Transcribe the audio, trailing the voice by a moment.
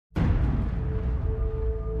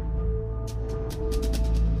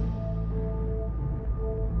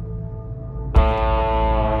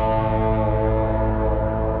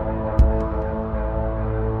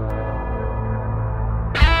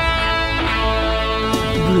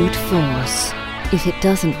brute force. If it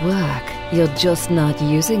doesn't work, you're just not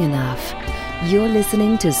using enough. You're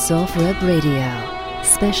listening to Soft Rep Radio,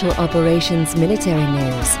 special operations military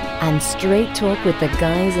news, and straight talk with the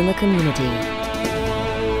guys in the community.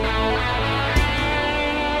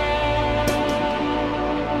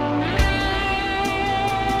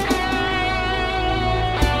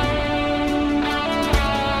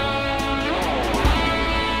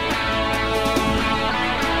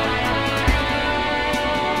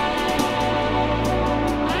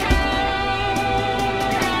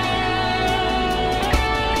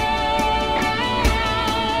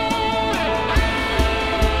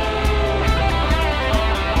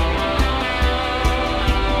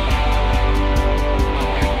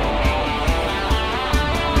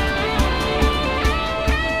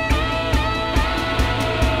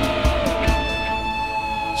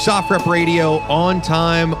 Soft Rep Radio, on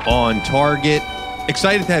time, on target.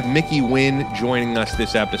 Excited to have Mickey Wynn joining us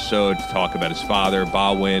this episode to talk about his father,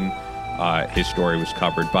 Ba Wynn. His story was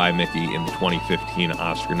covered by Mickey in the 2015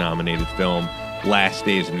 Oscar-nominated film Last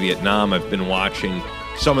Days in Vietnam. I've been watching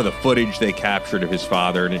some of the footage they captured of his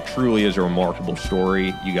father, and it truly is a remarkable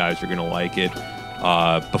story. You guys are going to like it.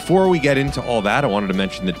 Before we get into all that, I wanted to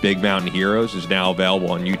mention that Big Mountain Heroes is now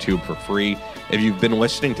available on YouTube for free. If you've been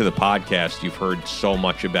listening to the podcast, you've heard so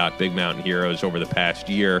much about Big Mountain Heroes over the past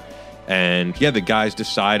year. And yeah, the guys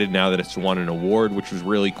decided now that it's won an award, which was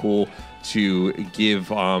really cool, to give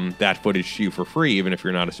that footage to you for free, even if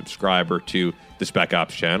you're not a subscriber to the Spec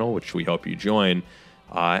Ops channel, which we hope you join.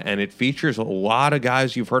 And it features a lot of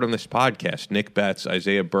guys you've heard on this podcast. Nick Betts,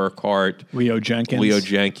 Isaiah Burkhart, Leo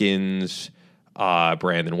Jenkins,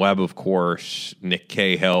 Brandon Webb, of course, Nick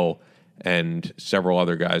Cahill, and several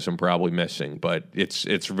other guys I'm probably missing. But it's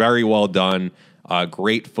very well done.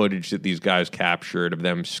 Great footage that these guys captured of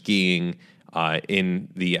them skiing in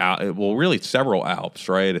the, really several Alps,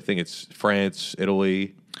 right? I think it's France,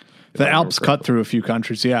 Italy. The Alps cut through a few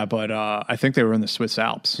countries, yeah, but I think they were in the Swiss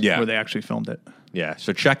Alps where they actually filmed it. Yeah,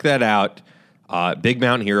 so check that out. Big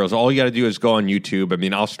Mountain Heroes. All you got to do is go on YouTube. I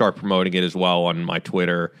mean, I'll start promoting it as well on my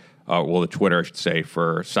Twitter. The Twitter, I should say,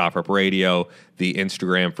 for Soft Rep Radio, the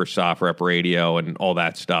Instagram for Soft Rep Radio, and all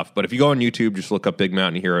that stuff. But if you go on YouTube, just look up Big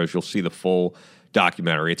Mountain Heroes, you'll see the full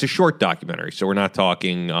documentary. It's a short documentary, so we're not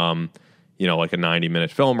talking, like a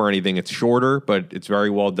 90-minute film or anything. It's shorter, but it's very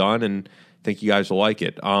well done, and I think you guys will like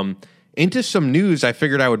it. Into some news I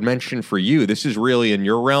figured I would mention for you. This is really in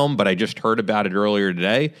your realm, but I just heard about it earlier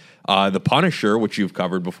today. The Punisher, which you've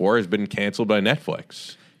covered before, has been canceled by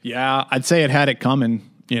Netflix. Yeah, I'd say it had it coming.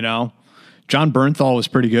 John Bernthal was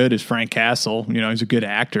pretty good as Frank Castle. He's a good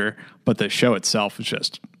actor, but the show itself was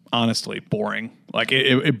just honestly boring. Like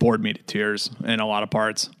it bored me to tears in a lot of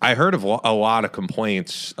parts. I heard of a lot of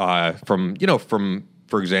complaints from,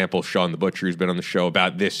 for example, Sean the Butcher, who's been on the show,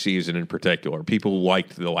 about this season in particular. People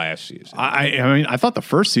liked the last season. I thought the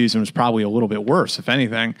first season was probably a little bit worse, if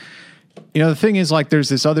anything. The thing is, like, there's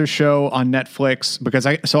this other show on Netflix, because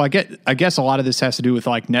I guess a lot of this has to do with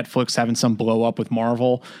like Netflix having some blow up with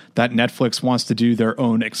Marvel, that Netflix wants to do their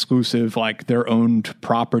own exclusive, like their own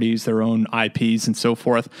properties, their own IPs and so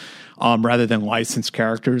forth, rather than licensed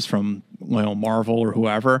characters from Marvel or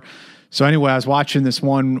whoever. So anyway, I was watching this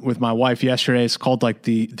one with my wife yesterday. It's called like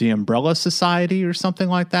the Umbrella Society or something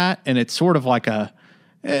like that, and it's sort of like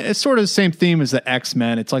it's sort of the same theme as the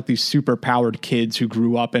X-Men. It's like these super powered kids who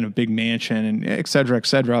grew up in a big mansion and et cetera, et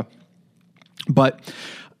cetera. But,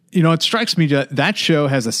 it strikes me that show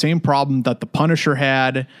has the same problem that the Punisher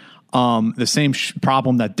had, the same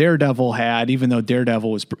problem that Daredevil had, even though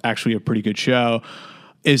Daredevil was actually a pretty good show,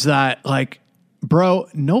 is that, like, bro,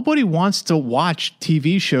 nobody wants to watch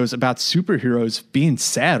TV shows about superheroes being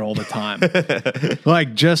sad all the time.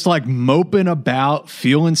 just moping about,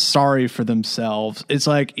 feeling sorry for themselves. It's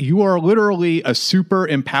like you are literally a super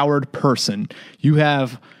empowered person. You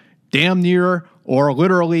have damn near or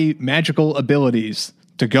literally magical abilities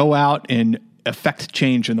to go out and affect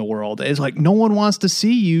change in the world. It's like no one wants to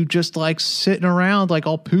see you just like sitting around like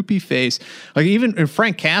all poopy face. Like even in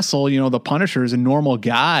Frank Castle, the Punisher is a normal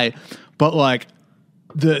guy, but like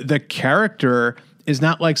the character is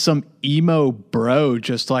not like some emo bro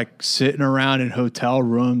just like sitting around in hotel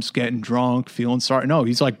rooms getting drunk, feeling sorry. No,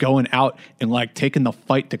 he's like going out and like taking the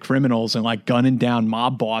fight to criminals and like gunning down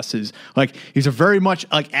mob bosses. Like he's a very much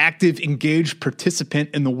like active, engaged participant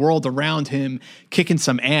in the world around him, kicking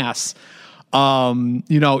some ass. Even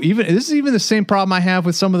this is even the same problem I have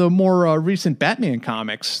with some of the more recent Batman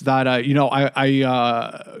comics that,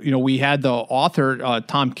 we had the author,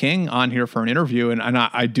 Tom King, on here for an interview, and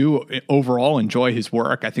I do overall enjoy his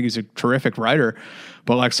work. I think he's a terrific writer,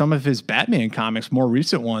 but like some of his Batman comics, more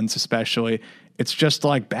recent ones especially, it's just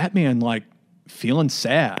like Batman, like feeling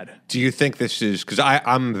sad. Do you think this is, because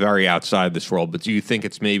I'm very outside this world, but do you think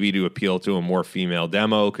it's maybe to appeal to a more female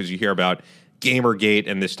demo? Because you hear about Gamergate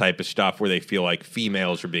and this type of stuff where they feel like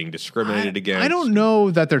females are being discriminated against. I don't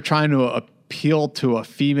know that they're trying to appeal to a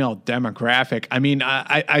female demographic. I mean,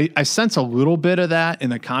 I sense a little bit of that in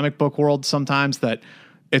the comic book world sometimes, that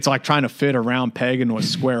it's like trying to fit a round peg into a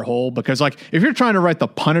square hole. Because like if you're trying to write the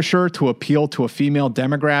Punisher to appeal to a female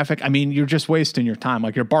demographic, I mean, you're just wasting your time.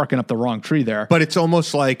 Like you're barking up the wrong tree there. But it's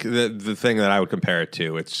almost like the thing that I would compare it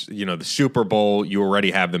to. It's, the Super Bowl, you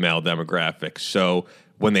already have the male demographic. So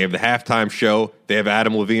when they have the halftime show, they have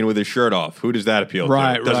Adam Levine with his shirt off. Who does that appeal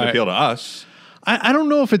to? It doesn't appeal to us. I don't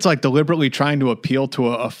know if it's like deliberately trying to appeal to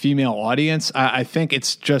a female audience. I think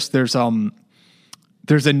it's just there's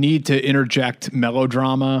a need to interject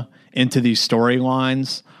melodrama into these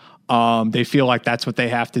storylines. They feel like that's what they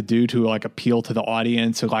have to do to like appeal to the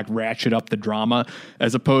audience, to like ratchet up the drama,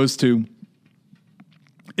 as opposed to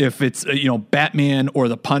if it's, Batman or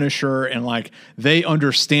the Punisher and like they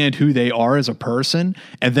understand who they are as a person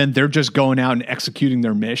and then they're just going out and executing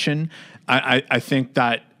their mission. I think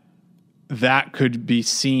that could be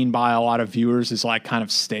seen by a lot of viewers as like kind of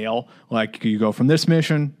stale. Like you go from this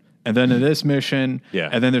mission and then to this mission,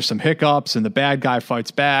 and then there's some hiccups and the bad guy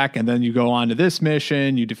fights back, and then you go on to this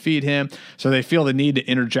mission, you defeat him. So they feel the need to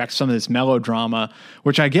interject some of this melodrama,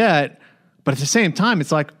 which I get, but at the same time,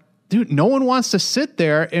 it's like, dude, no one wants to sit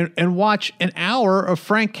there and watch an hour of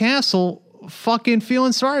Frank Castle fucking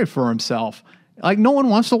feeling sorry for himself. Like, no one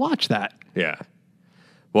wants to watch that. Yeah.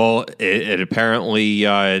 Well, it apparently,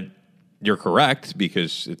 you're correct,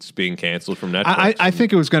 because it's being canceled from Netflix. I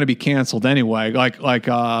think it was going to be canceled anyway. Like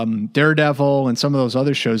Daredevil and some of those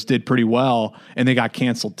other shows did pretty well, and they got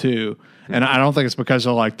canceled too. And I don't think it's because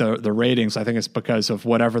of like the ratings. I think it's because of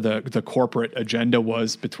whatever the corporate agenda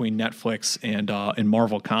was between Netflix and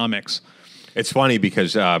Marvel Comics. It's funny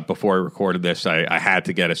because before I recorded this, I had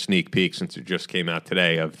to get a sneak peek, since it just came out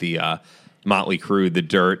today, of the Motley Crue, The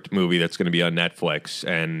Dirt movie that's going to be on Netflix.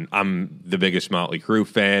 And I'm the biggest Motley Crue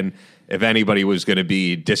fan. If anybody was going to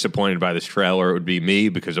be disappointed by this trailer, it would be me,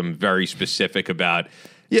 because I'm very specific about,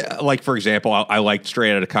 like, for example, I liked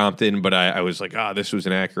Straight Outta Compton, but I was like, this was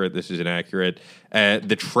inaccurate, this is inaccurate.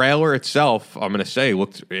 The trailer itself, I'm going to say,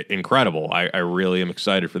 looked incredible. I really am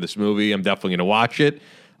excited for this movie. I'm definitely going to watch it.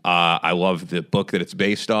 I love the book that it's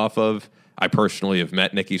based off of. I personally have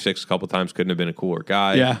met Nikki Sixx a couple times. Couldn't have been a cooler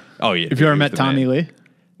guy. Yeah. Oh, yeah. Have you ever met Tommy Lee?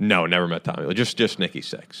 No, never met Tommy Lee. Just Nikki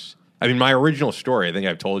Sixx. I mean, my original story, I think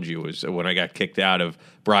I've told you, was when I got kicked out of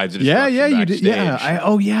Brides of Destruction. Yeah, you did. Yeah.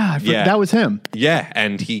 That was him. Yeah,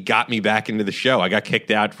 and he got me back into the show. I got kicked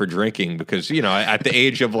out for drinking because, at the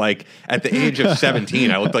age of 17,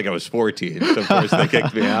 I looked like I was 14. So of course they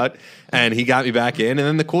kicked me out, and he got me back in. And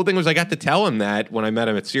then the cool thing was I got to tell him that when I met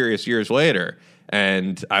him at Sirius years later.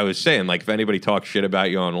 And I was saying, like, if anybody talks shit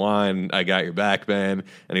about you online, I got your back, man.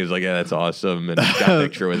 And he was like, yeah, that's awesome. And I got a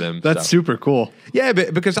picture with him. That's super cool. Yeah,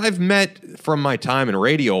 because I've met, from my time in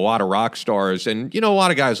radio, a lot of rock stars. And, a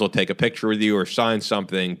lot of guys will take a picture with you or sign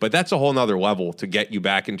something. But that's a whole nother level to get you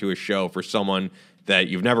back into a show for someone that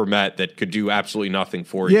you've never met that could do absolutely nothing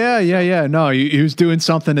for you. Yeah. No, he was doing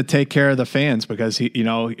something to take care of the fans because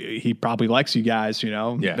he probably likes you guys,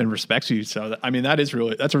 and respects you. So I mean, that's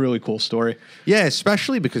a really cool story. Yeah,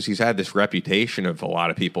 especially because he's had this reputation of a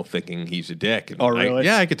lot of people thinking he's a dick. And oh, really?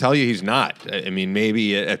 I could tell you he's not. I mean,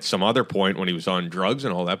 maybe at some other point when he was on drugs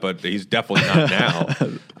and all that, but he's definitely not now.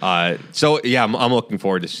 So yeah, I'm looking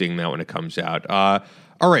forward to seeing that when it comes out.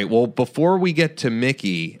 All right, well, before we get to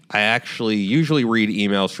Mickey, I actually usually read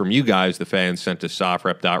emails from you guys, the fans, sent to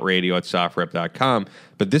sofrep.radio@sofrep.com,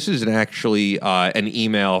 but this is actually an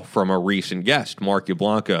email from a recent guest, Mark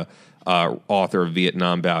Yablanca, author of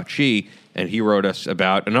Vietnam Bao Chi, and he wrote us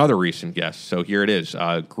about another recent guest. So here it is.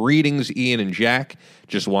 Greetings, Ian and Jack.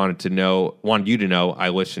 Just wanted you to know I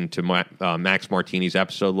listened to Max Martini's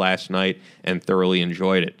episode last night and thoroughly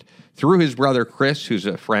enjoyed it. Through his brother Chris, who's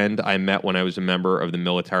a friend I met when I was a member of the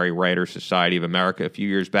Military Writers Society of America a few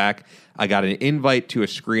years back, I got an invite to a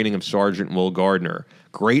screening of Sergeant Will Gardner.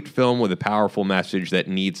 Great film with a powerful message that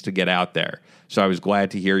needs to get out there. So I was glad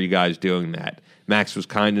to hear you guys doing that. Max was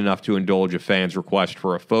kind enough to indulge a fan's request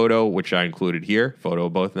for a photo, which I included here. Photo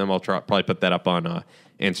of both of them. I'll probably put that up on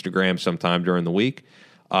Instagram sometime during the week.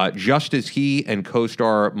 Just as he and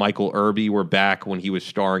co-star Michael Irby were back when he was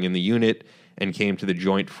starring in The Unit, and came to the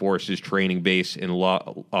Joint Forces training base in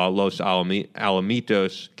Los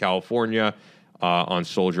Alamitos, California, on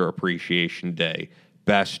Soldier Appreciation Day.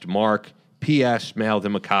 Best, Mark. P.S. mailed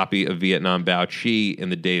him a copy of Vietnam Bao Chi in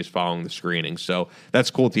the days following the screening. So that's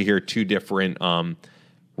cool to hear two different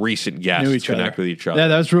recent guests connect with each other. Yeah,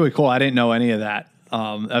 that was really cool. I didn't know any of that.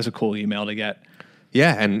 That was a cool email to get.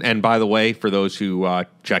 Yeah, and by the way, for those who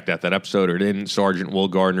checked out that episode or didn't, Sergeant Will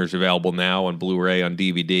Gardner is available now on Blu-ray, on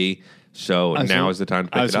DVD. So now is the time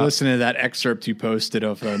to pick it up. I was listening to that excerpt you posted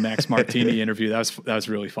of the Max Martini interview. That was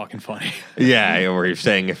really fucking funny. Yeah, where you're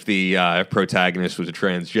saying if the protagonist was a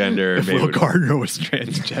transgender. If Will Gardner was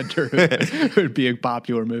transgender, it would be a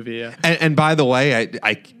popular movie, yeah. And by the way,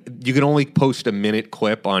 you can only post a minute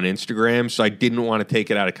clip on Instagram, so I didn't want to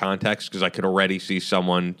take it out of context because I could already see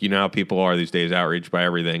someone, you know how people are these days, outraged by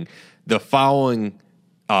everything. The following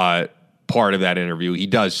part of that interview, he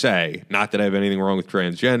does say, not that I have anything wrong with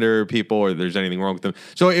transgender people or there's anything wrong with them.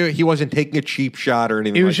 So he wasn't taking a cheap shot or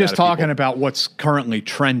anything. He was just talking about what's currently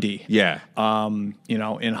trendy. Yeah.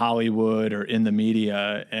 In Hollywood or in the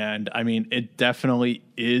media. And I mean, it definitely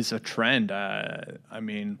is a trend.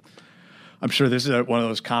 I'm sure this is one of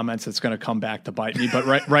those comments that's going to come back to bite me. But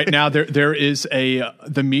right now, there is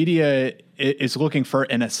the media is looking for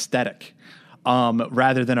an aesthetic.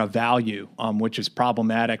 Rather than a value, which is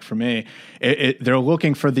problematic for me. They're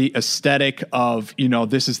looking for the aesthetic of,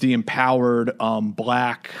 this is the empowered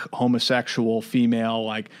black homosexual female,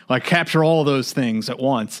 like capture all of those things at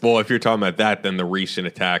once. Well, if you're talking about that, then the recent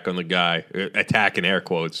attack on the guy, attack in air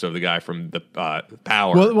quotes, of the guy from the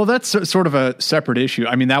Power. Well, that's sort of a separate issue.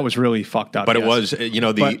 I mean, that was really fucked up. But yes. It was,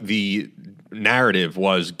 the narrative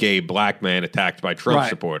was gay black man attacked by Trump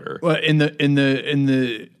supporter. Well, in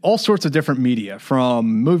the all sorts of different media,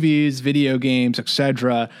 from movies, video games,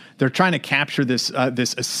 etc. They're trying to capture this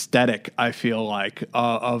this aesthetic. I feel like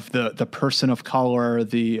of the person of color,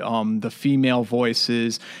 the female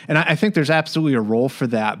voices, and I think there's absolutely a role for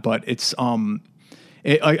that. But it's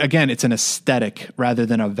again, it's an aesthetic rather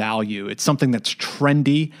than a value. It's something that's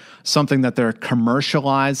trendy, something that they're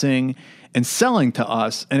commercializing and selling to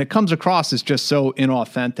us, and it comes across as just so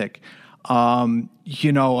inauthentic.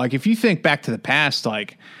 Like if you think back to the past,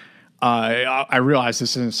 I realize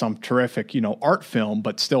this isn't some terrific, art film,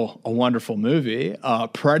 but still a wonderful movie,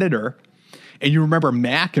 Predator. And you remember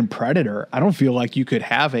Mac and Predator. I don't feel like you could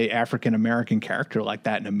have a African-American character like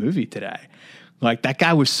that in a movie today. Like that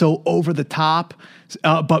guy was so over the top,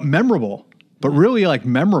 but memorable, but really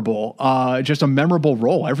memorable, just a memorable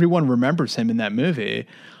role. Everyone remembers him in that movie.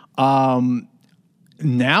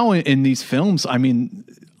 Now in these films, I mean,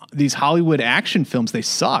 these Hollywood action films, they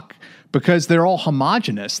suck because they're all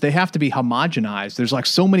homogenous. They have to be homogenized. There's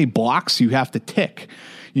so many blocks you have to tick,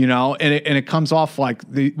 and it comes off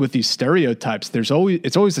with these stereotypes. It's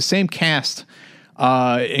always the same cast,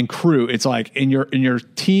 and crew. It's in your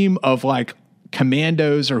team of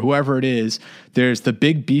commandos or whoever it is, there's the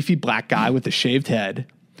big beefy black guy with the shaved head.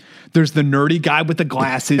 There's the nerdy guy with the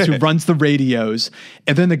glasses who runs the radios.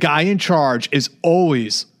 And then the guy in charge is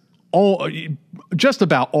just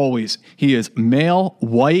about always, he is male,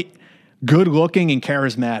 white, good looking, and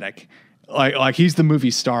charismatic. Like he's the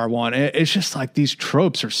movie star one. It's just these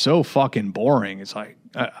tropes are so fucking boring. It's I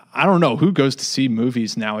don't know who goes to see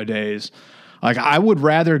movies nowadays. I would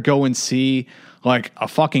rather go and see a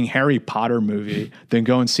fucking Harry Potter movie than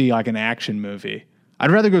go and see an action movie. I'd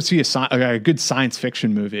rather go see a good science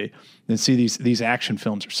fiction movie than see these action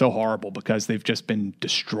films are so horrible because they've just been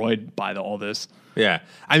destroyed by all this. Yeah.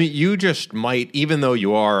 I mean, you just might, even though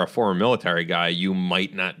you are a former military guy, you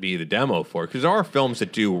might not be the demo for it because there are films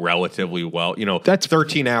that do relatively well. That's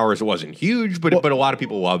 13 Hours wasn't huge, but a lot of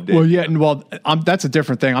people loved it. Well, yeah. That's a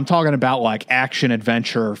different thing. I'm talking about action,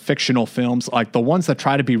 adventure, fictional films. The ones that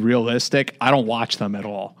try to be realistic, I don't watch them at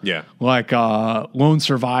all. Yeah. Lone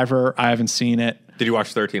Survivor, I haven't seen it. Did you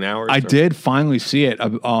watch 13 Hours? I did finally see it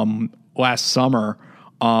last summer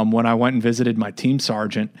when I went and visited my team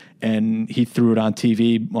sergeant, and he threw it on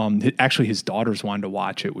TV. Actually, his daughters wanted to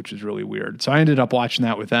watch it, which is really weird. So I ended up watching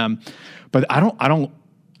that with them. But I don't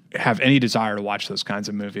have any desire to watch those kinds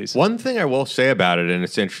of movies. One thing I will say about it, and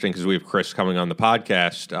it's interesting because we have Chris coming on the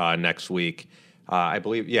podcast next week. I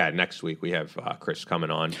believe, next week we have Chris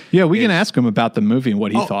coming on. Yeah, we can ask him about the movie and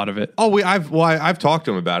what he thought of it. I've talked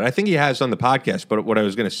to him about it. I think he has on the podcast. But what I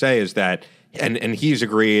was going to say is that, and he's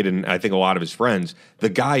agreed, and I think a lot of his friends, the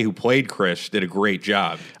guy who played Chris did a great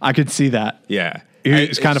job. I could see that. Yeah.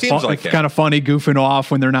 He's kind of kind of funny, goofing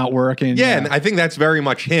off when they're not working. Yeah, and I think that's very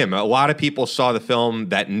much him. A lot of people saw the film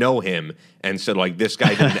that know him and said, like, this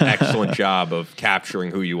guy did an excellent job of capturing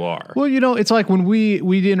who you are. Well, it's like when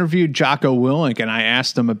we interviewed Jocko Willink, and I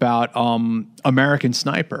asked him about American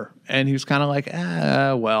Sniper, and he was kind of like,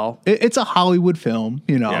 well, it's a Hollywood film,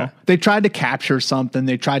 Yeah. They tried to capture something.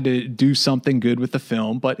 They tried to do something good with the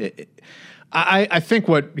film, but I think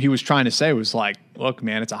what he was trying to say was like, look,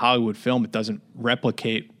 man, it's a Hollywood film. It doesn't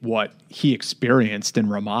replicate what he experienced in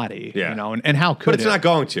Ramadi, and how could it? But it's not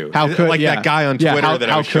going to. How could, that guy on Twitter that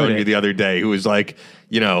I was showing you the other day who was like,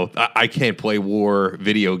 I can't play war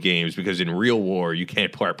video games because in real war, you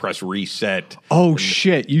can't press reset. Oh,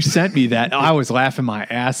 shit. You sent me that. I was laughing my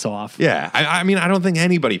ass off. Yeah. I mean, I don't think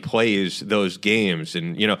anybody plays those games.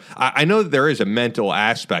 And, I know that there is a mental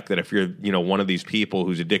aspect that if you're, one of these people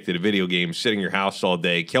who's addicted to video games, sitting in your house all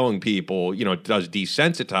day, killing people, it does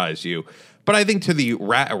desensitize you. But I think to the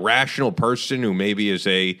rational person who maybe is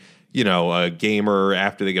a gamer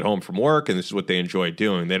after they get home from work and this is what they enjoy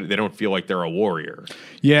doing, they don't feel like they're a warrior.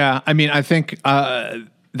 Yeah, I mean, I think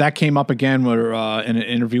that came up again where, in an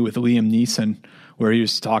interview with Liam Neeson, where he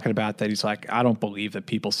was talking about that. He's like, I don't believe that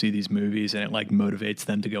people see these movies and it like motivates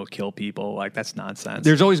them to go kill people. Like, that's nonsense.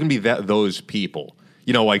 There's always going to be those people.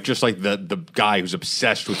 Just like the guy who's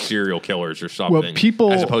obsessed with serial killers or something. Well,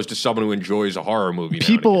 people, as opposed to someone who enjoys a horror movie.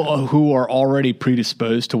 People who are already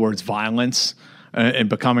predisposed towards violence and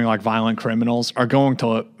becoming like violent criminals are going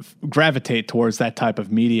to gravitate towards that type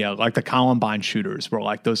of media. Like the Columbine shooters were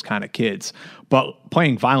like those kind of kids. But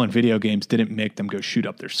playing violent video games didn't make them go shoot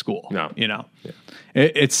up their school. No. Yeah.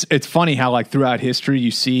 It's funny how like throughout history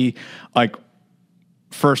you see like,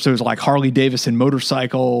 first, it was like Harley Davidson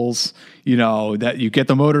motorcycles, that you get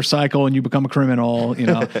the motorcycle and you become a criminal,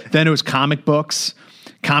 Then it was comic books.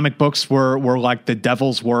 Comic books were like the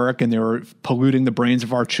devil's work, and they were polluting the brains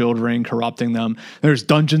of our children, corrupting them. There's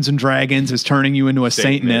Dungeons and Dragons is turning you into a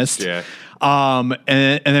Satanist. Yeah. And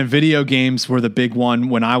then video games were the big one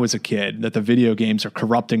when I was a kid, that the video games are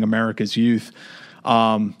corrupting America's youth.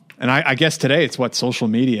 And I guess today it's what social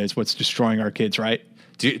media is what's destroying our kids, right?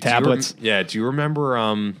 Tablets. Do you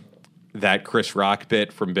remember that Chris Rock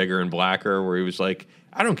bit from Bigger and Blacker where he was like,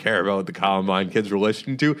 I don't care about what the Columbine kids were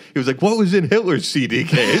listening to. He was like, what was in Hitler's CD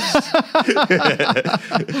case?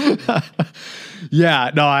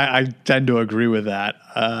 Yeah, no, I tend to agree with that.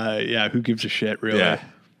 Who gives a shit, really? Yeah.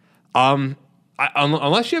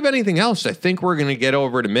 Unless you have anything else, I think we're going to get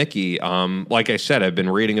over to Mickey. Like I said, I've been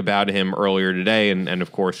reading about him earlier today, and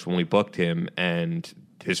of course, when we booked him, and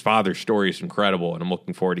his father's story is incredible, and I'm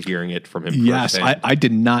looking forward to hearing it from him. Yes, I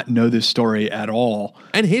did not know this story at all.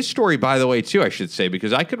 And his story, by the way, too, I should say,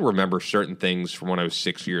 because I could remember certain things from when I was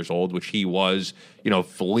 6 years old, which he was,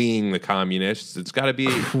 fleeing the communists. It's got to be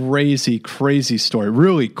crazy story.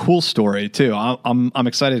 Really cool story, too. I'm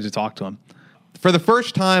excited to talk to him. For the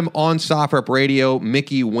first time on Soft Rep Radio,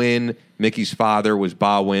 Mickey Wynn. Mickey's father was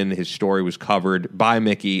Ba Wynn. His story was covered by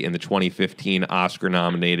Mickey in the 2015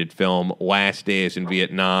 Oscar-nominated film Last Days in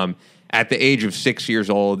Vietnam. At the age of 6 years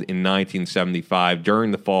old in 1975,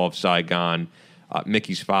 during the fall of Saigon,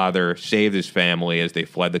 Mickey's father saved his family as they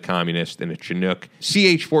fled the communists in a Chinook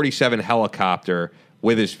CH-47 helicopter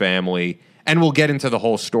with his family. And we'll get into the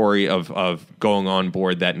whole story of going on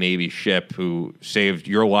board that Navy ship who saved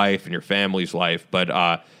your life and your family's life.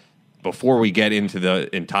 But before we get into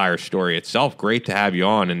the entire story itself, great to have you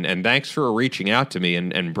on. And thanks for reaching out to me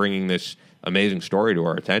and bringing this amazing story to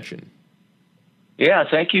our attention. Yeah,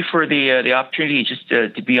 thank you for the opportunity just to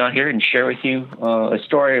be on here and share with you a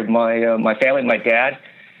story of my family, my dad,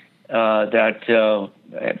 that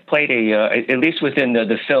played at least within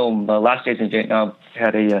the film, Last Days in Vietnam,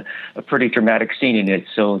 had a pretty dramatic scene in it.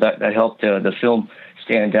 So that helped the film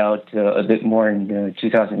stand out a bit more in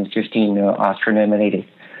 2015 Oscar-nominated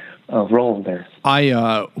role there.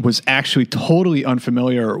 I was actually totally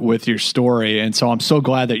unfamiliar with your story, and so I'm so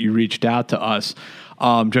glad that you reached out to us.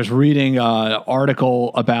 Just reading an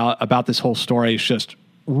article about this whole story is just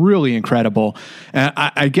really incredible. And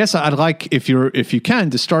I guess I'd like, if you can,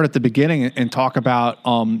 to start at the beginning and talk about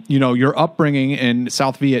your upbringing in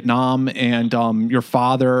South Vietnam and your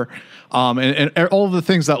father and all of the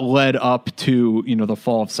things that led up to the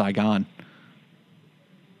fall of Saigon.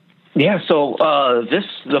 Yeah, so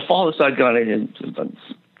the fall of Saigon, I'm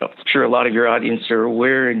sure a lot of your audience are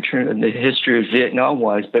aware in terms of the history of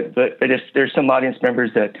Vietnam-wise, but if there's some audience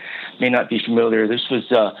members that may not be familiar, this was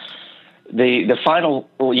the final.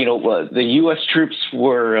 The U.S. troops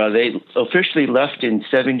they officially left in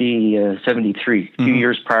 73, a few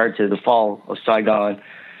years prior to the fall of Saigon,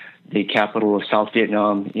 the capital of South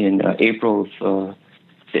Vietnam, in April of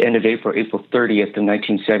the end of April 30th of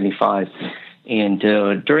 1975. And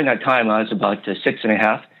during that time, I was about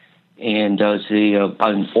 6.5. And I was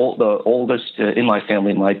the oldest in my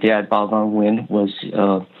family. My dad, Bao Nguyen, was,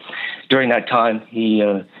 during that time, he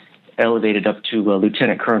elevated up to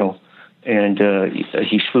lieutenant colonel. And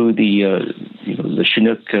he flew the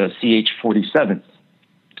Chinook CH-47.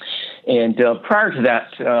 And prior to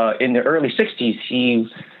that, in the early 60s, he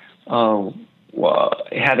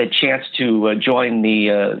had a chance to join the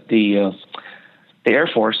Air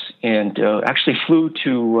Force and actually flew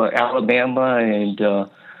to Alabama and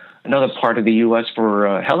another part of the U.S.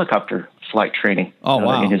 for helicopter flight training. Oh,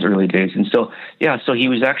 wow. In his early days. And so, so he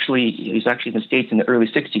was actually in the States in the early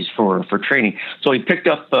 60s for training. So he picked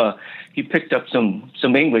up some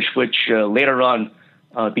English, which later on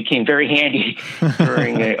became very handy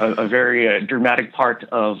during a very dramatic part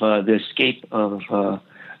of the escape of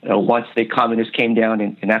once the communists came down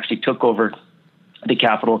and actually took over the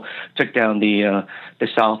capital, took down the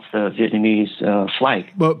South Vietnamese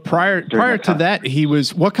flag. But prior to that,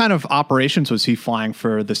 what kind of operations was he flying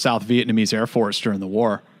for the South Vietnamese Air Force during the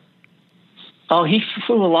war? Oh, he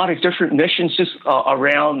flew a lot of different missions just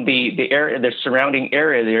around the area, the surrounding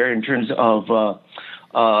area there, in terms of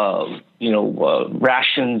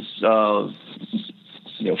rations,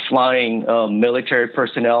 flying military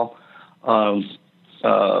personnel,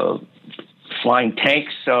 flying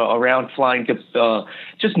tanks around, flying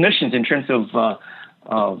just missions in terms of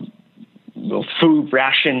food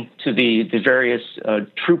ration to the various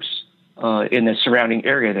troops in the surrounding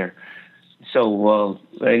area there. So,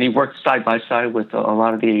 and he worked side by side with a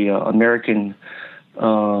lot of the American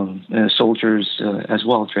soldiers as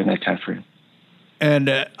well during that time frame.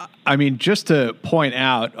 And I mean, just to point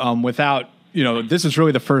out, without, this is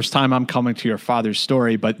really the first time I'm coming to your father's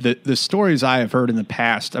story, but the stories I have heard in the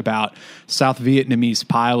past about South Vietnamese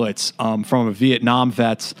pilots from Vietnam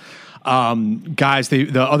vets, guys,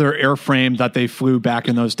 the other airframe that they flew back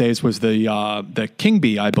in those days was the King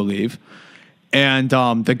Bee, I believe. And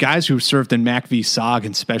the guys who served in Mac V SOG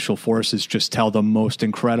and Special Forces just tell the most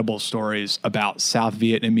incredible stories about South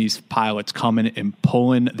Vietnamese pilots coming and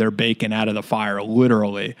pulling their bacon out of the fire,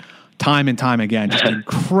 literally, time and time again. Just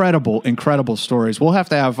incredible stories. We'll have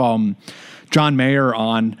to have John Mayer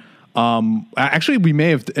on. Actually, we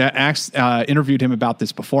may have interviewed him about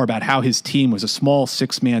this before, about how his team was a small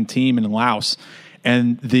 6-man team in Laos.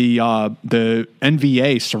 And the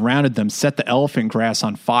NVA surrounded them, set the elephant grass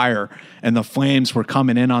on fire, and the flames were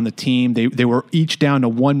coming in on the team. They were each down to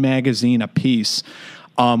one magazine apiece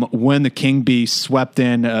when the King Bee swept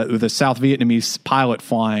in with a South Vietnamese pilot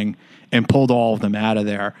flying and pulled all of them out of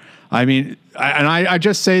there. I mean, I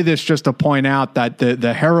just say this just to point out that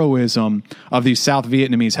the heroism of these South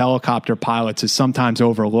Vietnamese helicopter pilots is sometimes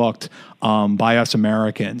overlooked by us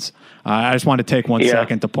Americans. I just want to take one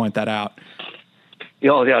second to point that out.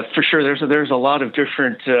 Oh, yeah, for sure. There's a lot of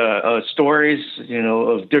different stories,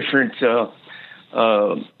 of different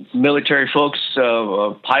military folks,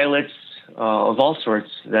 pilots of all sorts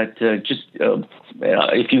that just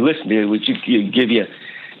if you listen to it, would give you,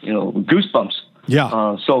 goosebumps.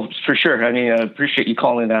 Yeah. So for sure, I mean, I appreciate you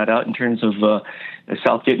calling that out in terms of the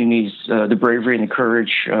South Vietnamese, the bravery and the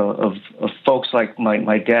courage of folks like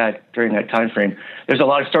my dad during that time frame. There's a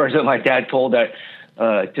lot of stories that my dad told that.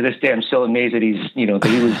 To this day, I'm still amazed that that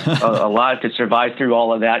he was alive to survive through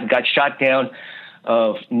all of that and got shot down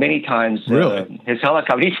many times. Really? His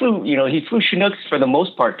helicopter. He flew Chinooks for the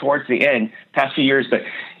most part towards the end, past few years, but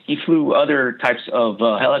he flew other types of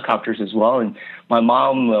helicopters as well. And my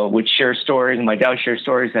mom would share stories, and my dad would share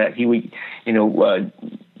stories that he would,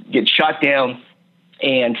 get shot down.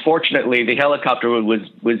 And fortunately, the helicopter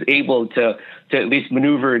was able to at least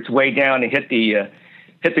maneuver its way down and hit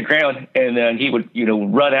the ground, and then he would,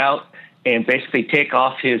 run out and basically take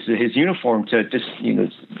off his uniform to just,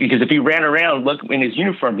 because if he ran around in his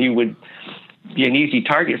uniform, he would be an easy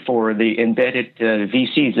target for the embedded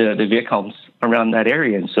VCs, the Viet Congs around that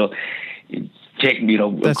area. And so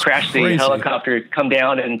crash crazy. The helicopter, come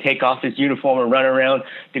down and take off his uniform and run around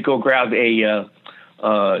to go grab a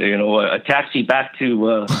taxi back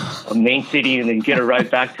to a main city and then get a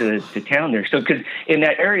ride back to town there. So, because in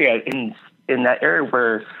that area, in that area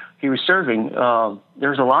where he was serving,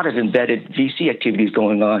 there's a lot of embedded VC activities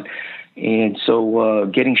going on. And so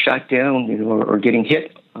getting shot down or getting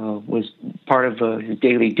hit was part of his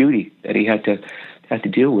daily duty that he had to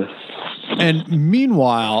deal with. And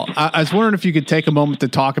meanwhile, I was wondering if you could take a moment to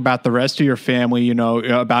talk about the rest of your family,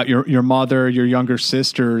 about your mother, your younger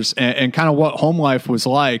sisters, and kind of what home life was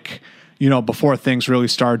like, before things really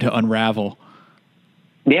started to unravel.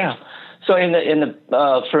 Yeah. So in the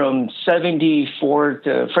from 74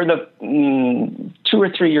 to for the 2 or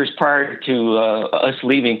 3 years prior to us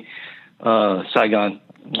leaving Saigon,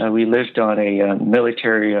 we lived on a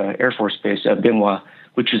military Air Force base at Bien Hoa,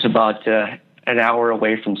 which is about an hour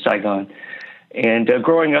away from Saigon. And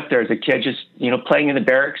growing up there as a kid, just playing in the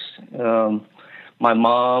barracks. My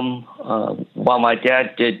mom, while my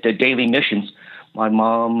dad did the daily missions, my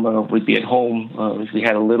mom would be at home. We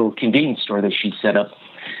had a little convenience store that she set up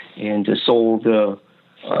and sold, like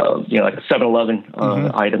a 7-Eleven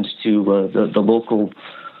items to the local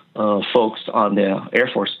folks on the Air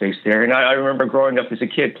Force base there. And I remember growing up as a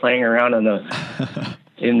kid playing around on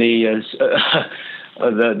in the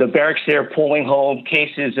barracks there, pulling home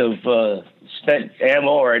cases of spent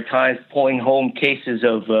ammo, or at times pulling home cases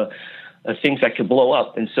of things that could blow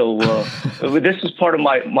up. And so this is part of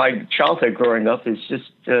my childhood growing up. It's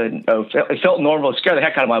just it felt normal. It scared the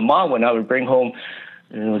heck out of my mom when I would bring home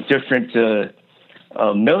different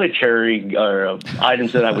military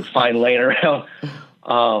items that I would find laying around.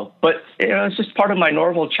 But it's just part of my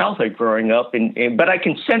normal childhood growing up. But I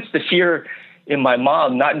can sense the fear in my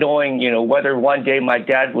mom, not knowing whether one day my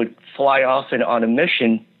dad would fly off on a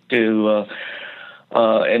mission to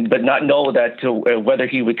but not know that whether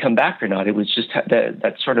he would come back or not. It was just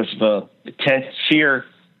that sort of tense fear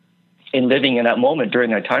in living in that moment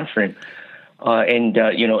during that time frame.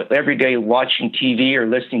 Every day watching TV or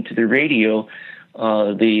listening to the radio,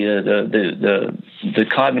 the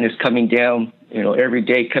communists coming down, every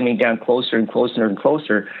day coming down closer and closer and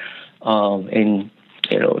closer, and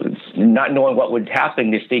not knowing what would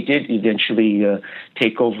happen if they did eventually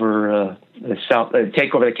take over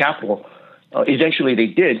the capital. Eventually they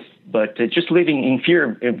did, but just living in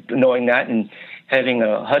fear, knowing that, and having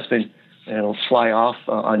a husband fly off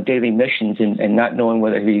on daily missions and not knowing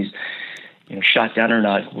whether he's shot down or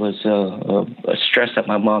not was a stress that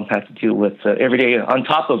my mom had to deal with every day, on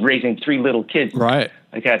top of raising 3 little kids. Right.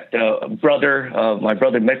 I got my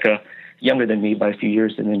brother Micah, younger than me by a few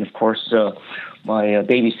years, and then of course my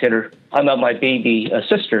babysitter. My baby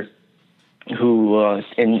sister, who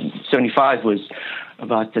in 75 was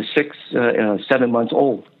about 7 months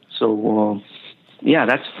old. So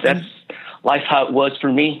that's life how it was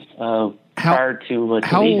for me prior to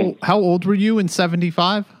leaving. How old were you in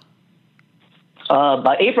 75?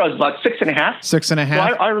 By April, I was about 6.5. 6.5. So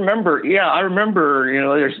I remember. Yeah, I remember.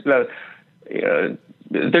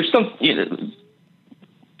 There's some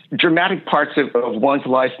dramatic parts of one's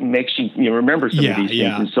life makes you remember some of these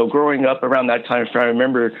things. And so growing up around that time frame, I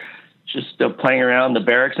remember just playing around the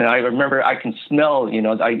barracks, and I remember I can smell.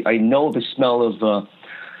 I know the smell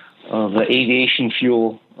of aviation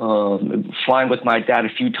fuel. Flying with my dad a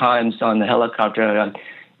few times on the helicopter.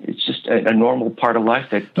 It's just a normal part of life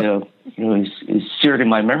that is seared in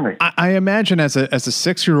my memory. I imagine as a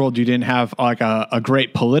 6-year-old, you didn't have like a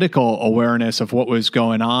great political awareness of what was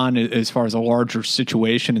going on as far as a larger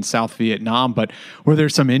situation in South Vietnam. But were there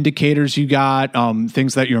some indicators you got,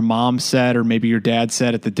 things that your mom said or maybe your dad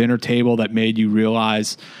said at the dinner table that made you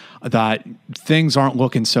realize that things aren't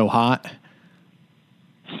looking so hot?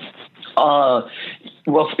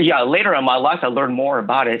 Well, yeah. Later in my life, I learned more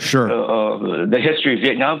about it. Sure. The history of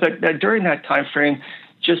Vietnam, but during that time frame,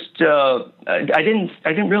 just I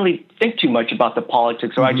didn't really think too much about the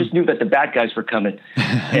politics. So I just knew that the bad guys were coming,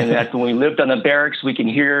 and that when we lived on the barracks, we can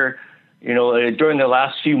hear. During the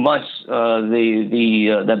last few months,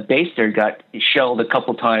 the base there got shelled a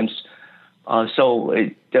couple times.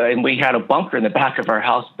 And we had a bunker in the back of our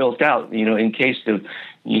house built out. In case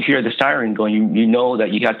you hear the siren going, you know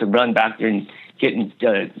that you have to run back there and get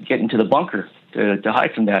into the bunker to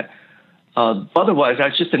hide from that. Otherwise,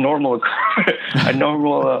 that's just a normal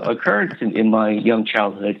occurrence in my young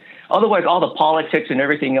childhood. Otherwise, all the politics and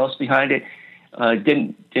everything else behind it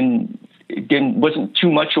wasn't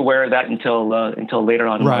too much aware of that until later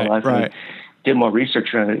on in my life. Right. And did more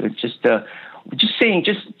research on it. Just seeing,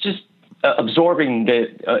 absorbing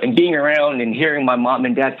and being around and hearing my mom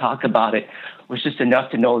and dad talk about it was just enough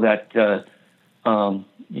to know that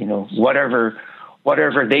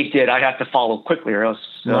whatever they did, I have to follow quickly, or else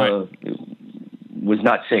it was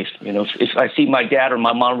not safe. If I see my dad or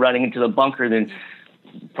my mom running into the bunker, then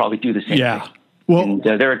probably do the same thing. Well, and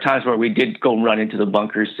there are times where we did go and run into the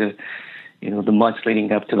bunkers the months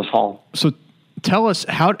leading up to the fall. So tell us,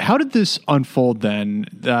 how did this unfold then,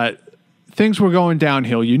 that things were going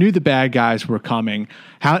downhill? You knew the bad guys were coming.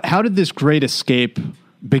 How did this great escape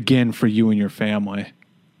begin for you and your family?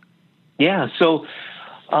 Yeah. So,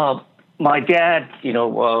 my dad,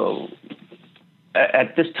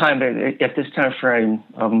 at this time frame,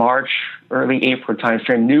 March, early April time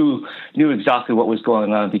frame, knew exactly what was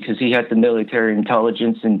going on because he had the military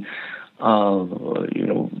intelligence and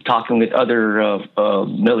talking with other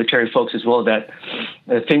military folks as well, that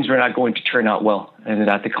things were not going to turn out well, and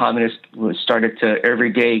that the communists started to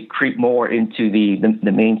every day creep more into the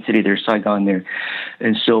main city there, Saigon there.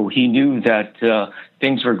 And so he knew that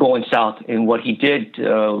things were going south. And what he did,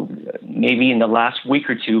 maybe in the last week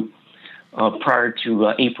or two, prior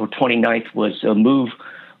to April 29th, was move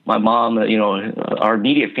my mom, our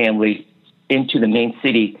immediate family, into the main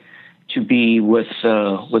city to be with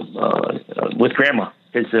grandma,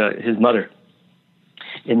 his mother,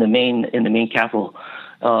 in the main capital,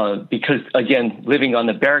 because again, living on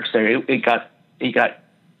the barracks there, it got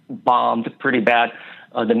bombed pretty bad.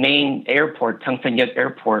 The main airport, Tangfanyet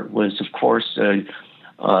Airport, was of course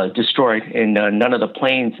destroyed, and none of the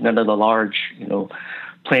planes, none of the large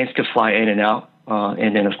planes could fly in and out,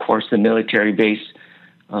 and then of course the military base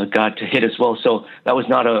got to hit as well. So that was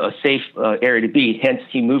not a safe area to be. Hence,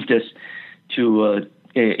 he moved us to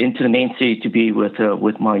into the main city to be with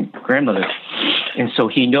my grandmother. And so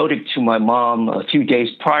he noted to my mom a few days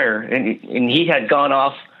prior, and he had gone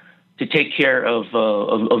off to take care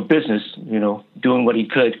of business, doing what he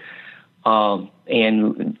could,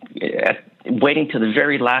 and waiting to the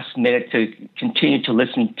very last minute to continue to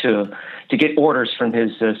listen to get orders from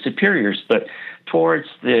his superiors. But towards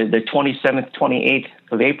the 27th, 28th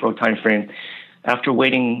of April timeframe, after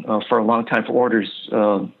waiting for a long time for orders,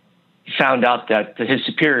 he found out that his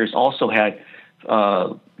superiors also had,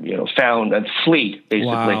 found and fled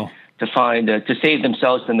basically. Wow. To save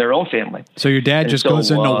themselves and their own family. So your dad just goes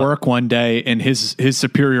into work one day, and his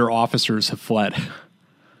superior officers have fled.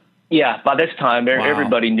 Yeah, by this time,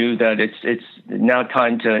 everybody knew that it's now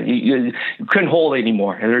time to. You couldn't hold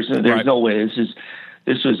anymore. There's right. No way.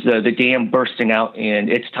 This was the dam bursting out, and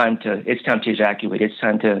it's time to evacuate. It's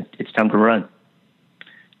time to run.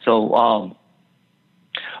 So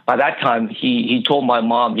by that time, he told my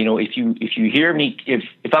mom, if you hear me,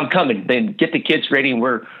 if I'm coming, then get the kids ready, and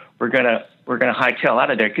we're gonna hightail out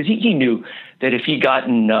of there, because he knew that if he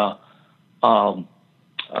gotten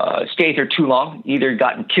stayed there too long, either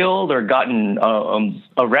gotten killed or gotten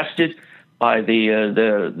arrested by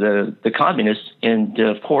the communists, and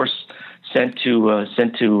of course sent to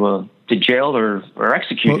jail or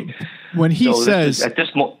executed. When he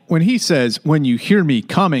says when you hear me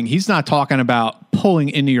coming, he's not talking about pulling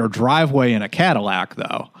into your driveway in a Cadillac,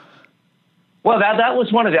 though. Well, that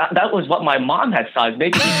was that was what my mom had thought.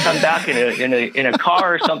 Maybe he'd come back in a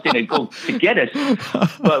car or something and go to get us.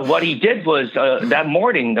 But what he did was that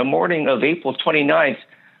morning, the morning of April 29th,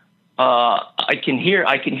 I can hear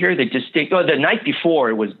the distinct. The night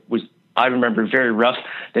before it was I remember very rough.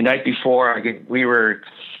 The night before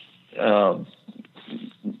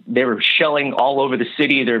they were shelling all over the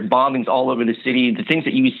city. There were bombings all over the city. The things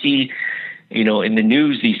that you see, in the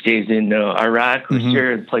news these days in Iraq or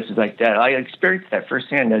Syria and places like that. I experienced that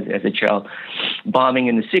firsthand as a child, bombing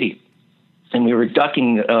in the city. And we were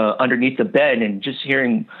ducking underneath the bed and just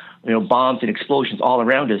hearing, bombs and explosions all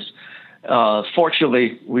around us.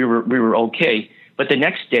 Fortunately, we were okay. But the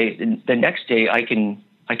next day, I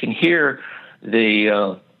can hear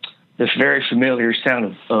the very familiar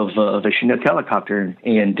sound of a Chinook helicopter,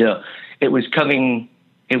 and it was coming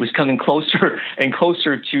closer and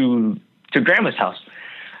closer to Grandma's house,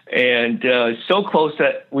 and so close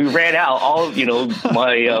that we ran out. All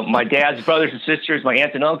my dad's brothers and sisters, my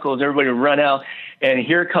aunts and uncles, everybody run out, and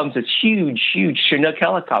here comes this huge Chinook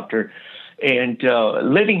helicopter. And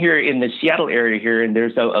living here in the Seattle area here, and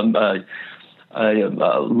there's a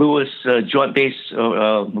Lewis Joint Base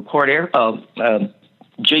McCord Air.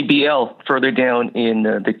 JBL further down in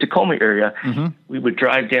the Tacoma area. We would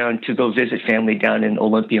drive down to go visit family down in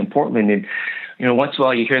Olympia and Portland, and once in a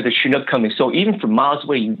while you hear the Chinook coming. So even from miles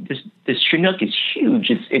away, this Chinook is huge.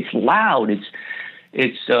 It's loud.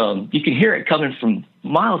 It's you can hear it coming from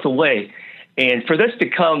miles away, and for this to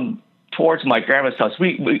come towards my grandma's house,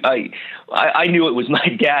 I knew it was my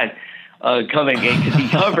dad coming in, because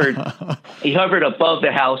he hovered above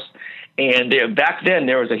the house. And back then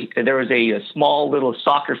there was a small little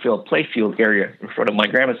soccer field, play field area in front of my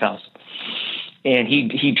grandma's house, and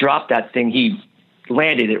he dropped that thing. He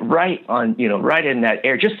landed it right right in that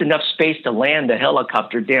air, just enough space to land the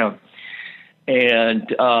helicopter down.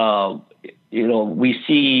 And we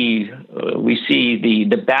see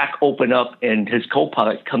the back open up, and his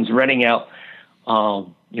co-pilot comes running out,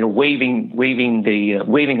 waving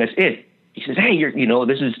us in. He says, "Hey,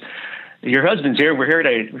 this is." Your husband's here. We're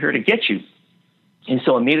here to get you." And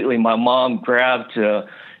so immediately my mom grabbed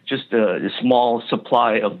just a small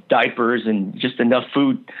supply of diapers and just enough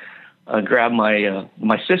food. Grabbed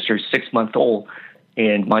my sister, 6-month-old,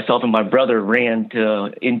 and myself and my brother ran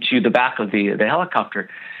into the back of the helicopter.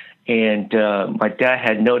 And my dad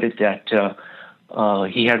had noted that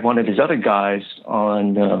he had one of his other guys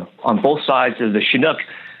on both sides of the Chinook,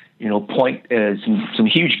 point some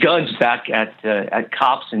huge guns back at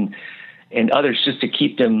cops and others, just to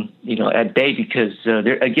keep them, at bay, because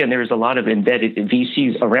there was a lot of embedded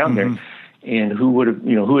VCs around there, and who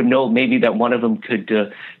would know maybe that one of them could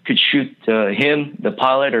shoot him, the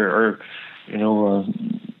pilot, or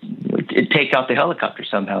take out the helicopter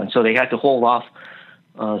somehow. And so they had to hold off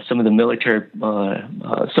some of the military,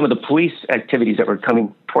 some of the police activities that were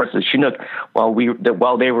coming towards the Chinook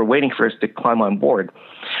while they were waiting for us to climb on board.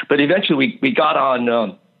 But eventually we got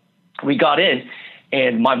in,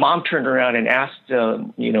 and my mom turned around and asked,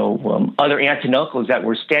 other aunts and uncles that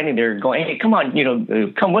were standing there, going, "Hey, come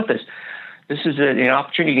on, come with us. This is an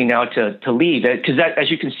opportunity now to leave." Because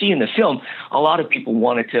as you can see in the film, a lot of people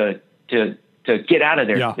wanted to get out of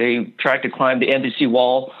there. Yeah. They tried to climb the embassy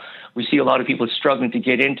wall. We see a lot of people struggling to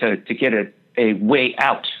get to get a way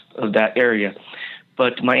out of that area.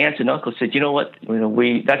 But my aunts and uncles said, "You know what?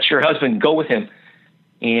 That's your husband. Go with him."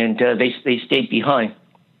 And they stayed behind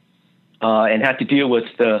and had to deal with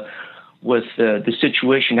the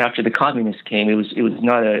situation after the communists came. It was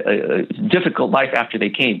not a difficult life after they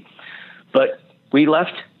came. But we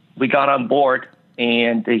left. We got on board,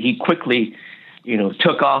 and he quickly,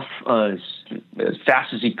 took off as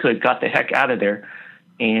fast as he could, got the heck out of there.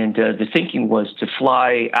 And the thinking was to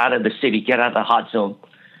fly out of the city, get out of the hot zone,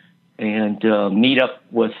 and meet up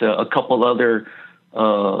with a couple other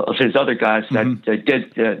of his other guys that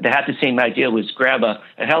had the same idea, was grab a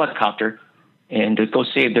helicopter and go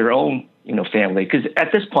save their own family. Because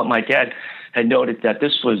at this point, my dad had noted that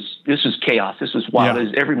this was chaos. This was wild. It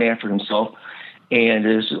was every man for himself. And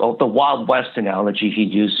the Wild West analogy he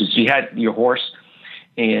uses. You had your horse,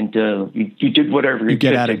 and you did whatever you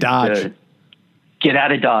get out of Dodge. Get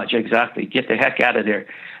out of Dodge, exactly. Get the heck out of there.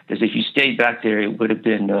 Because if you stayed back there, it would have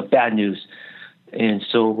been bad news. And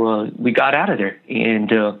so we got out of there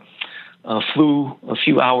and flew a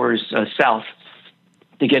few hours south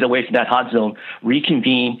to get away from that hot zone,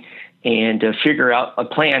 reconvene, and figure out a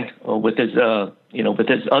plan with his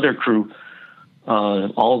other crew.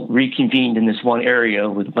 All reconvened in this one area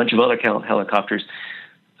with a bunch of other helicopters,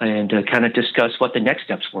 and kind of discuss what the next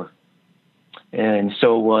steps were. And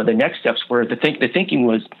so the next steps were the thinking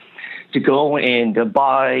was to go and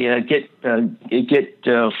get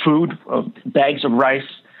food, bags of rice,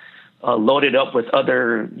 loaded up with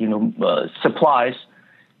other supplies,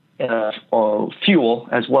 fuel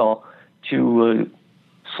as well, to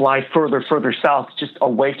fly further south, just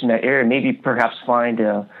away from that area. Maybe perhaps find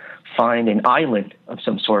an island of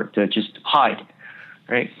some sort to just hide,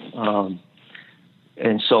 right?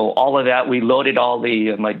 And so all of that, we loaded all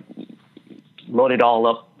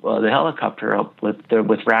up the helicopter up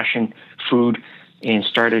with ration food, and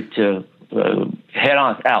started to head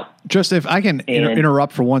on out. Just if I can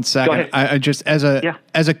interrupt for 1 second, I just as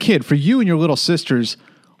a kid, for you and your little sisters,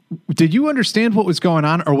 did you understand what was going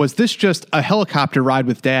on, or was this just a helicopter ride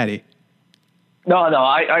with Daddy? No,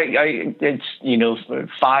 I it's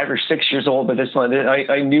 5 or 6 years old, but this one,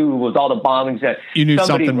 I knew with all the bombings that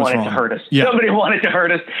somebody wanted to hurt us. Yeah. Somebody wanted to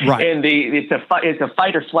hurt us, right? And it's a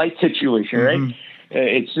fight or flight situation, right?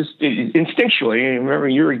 It's just instinctual. You remember,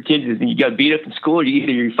 you were a kid, you got beat up in school.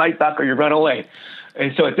 Either you fight back or you run away.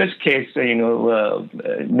 And so, in this case,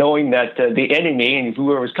 knowing that the enemy and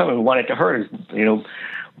whoever was coming wanted to hurt us,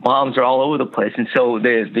 bombs are all over the place, and so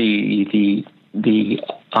the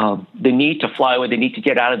need to fly away, the need to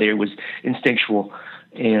get out of there was instinctual,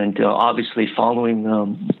 and obviously following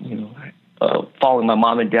my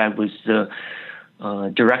mom and dad was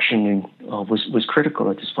direction was critical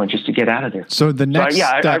at this point, just to get out of there. So the next,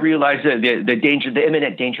 I realized that the danger, the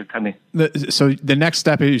imminent danger coming. So the next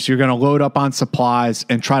step is you're going to load up on supplies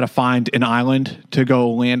and try to find an island to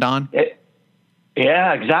go land on.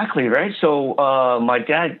 Yeah, exactly. Right. So my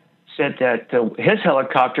dad said that his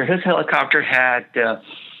helicopter had,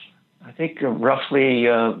 I think, roughly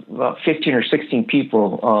about 15 or 16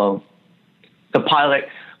 people. The pilot,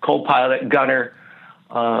 co-pilot, gunner.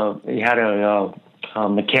 He had a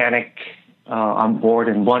mechanic on board,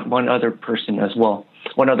 and one other person as well,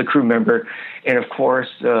 one other crew member, and of course,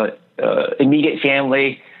 immediate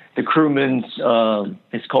family, the crewman's,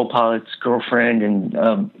 his co-pilot's girlfriend, and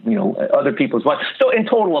other people as well. So in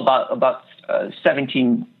total, about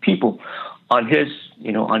 17 people on his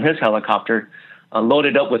helicopter,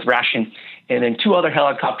 loaded up with ration, and then 2 other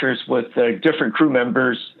helicopters with different crew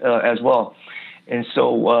members as well. And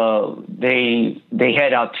so they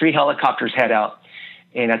head out. 3 helicopters head out,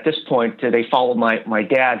 And at this point, they followed my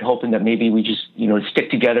dad, hoping that maybe we just,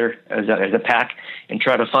 stick together as a pack and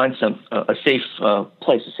try to find a safe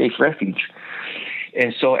place, a safe refuge.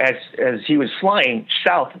 And so as he was flying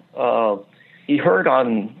south, he heard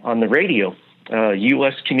on the radio,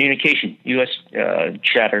 U.S. communication, U.S.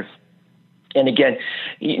 chatter. And again,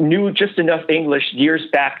 he knew just enough English years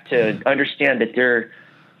back to understand that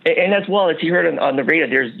and as well as he heard on the radio,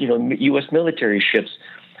 there's, U.S. military ships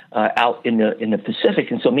out in the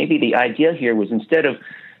Pacific. And so maybe the idea here was, instead of,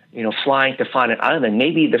 flying to find an island,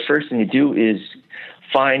 maybe the first thing to do is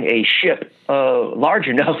find a ship large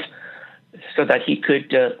enough so that he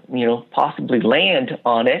could, possibly land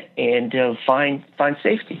on it and find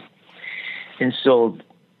safety. And so,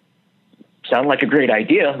 sounded like a great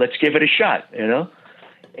idea. Let's give it a shot,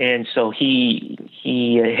 And so he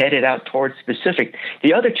headed out towards the Pacific.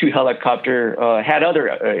 The other two helicopter had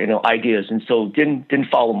other ideas, and so didn't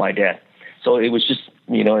follow my dad. So it was just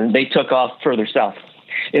and they took off further south.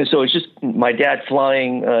 And so it's just my dad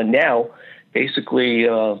flying now, basically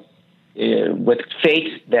with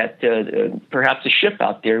faith that perhaps a ship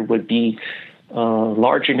out there would be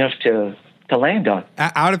large enough to land on.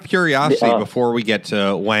 Out of curiosity, before we get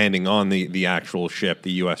to landing on the actual ship,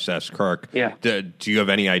 the USS Kirk, do you have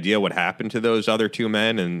any idea what happened to those other two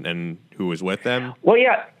men and who was with them? Well,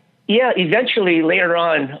 yeah. Eventually, later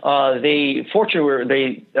on, they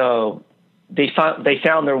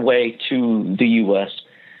found their way to the U.S.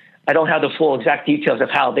 I don't have the full exact details of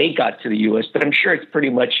how they got to the U.S., but I'm sure it's pretty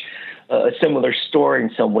much a similar story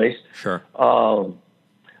in some ways. Sure.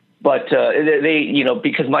 But they,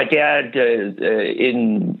 because my dad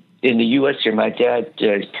in the U.S. here, my dad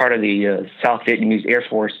is part of the South Vietnamese Air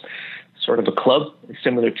Force, sort of a club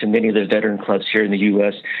similar to many of the veteran clubs here in the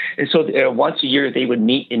U.S. And so once a year they would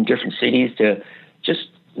meet in different cities to just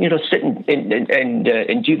sit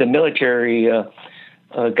and do the military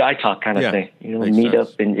guy talk kind of thing. Meet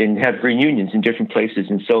up and have reunions in different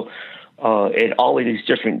places. And so in all of these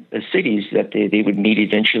different cities that they would meet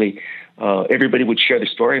eventually. Everybody would share the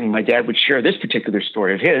story, and my dad would share this particular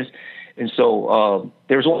story of his. And so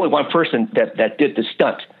there was only one person that did the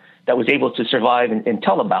stunt that was able to survive and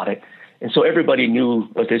tell about it. And so everybody knew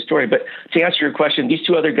of his story. But to answer your question, these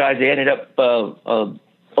two other guys, they ended up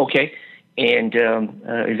okay. And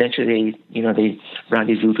eventually, they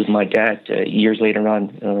rendezvoused with my dad years later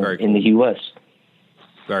on in the U.S.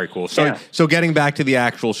 Very cool. So getting back to the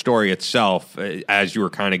actual story itself, as you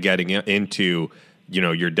were kind of getting into,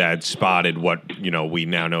 your dad spotted what, we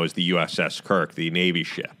now know as the USS Kirk, the Navy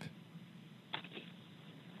ship.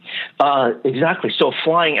 Exactly. So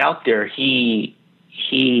flying out there, he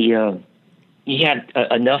had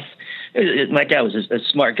enough. My dad was a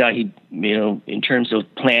smart guy. He, in terms of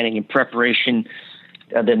planning and preparation,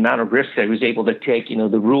 the amount of risk that he was able to take. The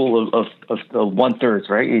rule of 1/3,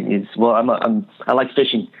 right? I like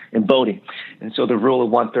fishing and boating, and so the rule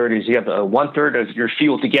of 1/3 is you have 1/3 of your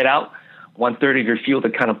fuel to get out, 1/3 of your fuel to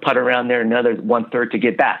kind of putt around there, another 1/3 to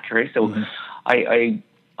get back, right? So, I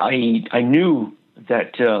knew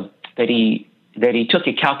that he took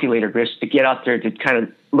a calculated risk to get out there to kind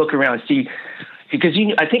of look around and see, because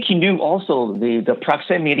I think he knew also the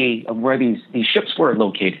proximity of where these ships were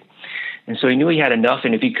located. And so he knew he had enough,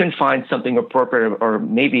 and if he couldn't find something appropriate, or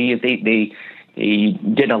maybe if they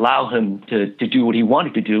didn't allow him to do what he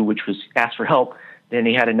wanted to do, which was ask for help, then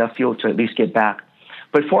he had enough fuel to at least get back.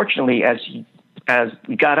 But fortunately, as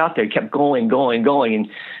we got out there, he kept going, and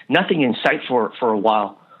nothing in sight for a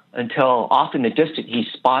while, until off in the distance he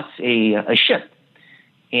spots a ship.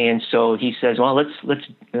 And so he says, "Well, let's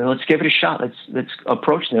give it a shot. Let's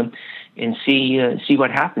approach them and see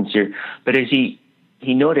what happens here." But as he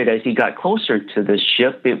noted, as he got closer to the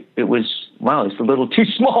ship, it was, wow, it's a little too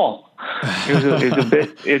small.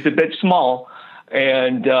 It's a bit small,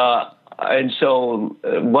 and so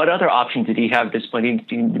what other option did he have at this point?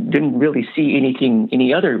 He didn't really see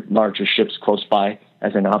any other larger ships close by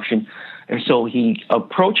as an option, and so he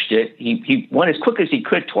approached it. He went as quick as he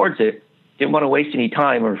could towards it. Didn't want to waste any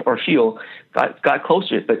time or fuel. Got close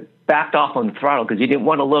to it, but backed off on the throttle because he didn't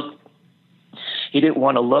want to look. He didn't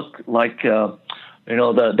want to look like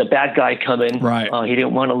the bad guy coming. Right. He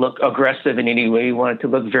didn't want to look aggressive in any way. He wanted to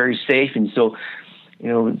look very safe, and so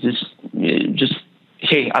just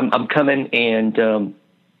hey, I'm coming, and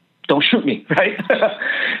don't shoot me, right?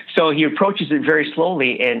 So he approaches it very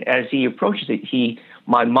slowly, and as he approaches it,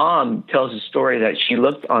 my mom tells a story that she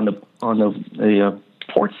looked on the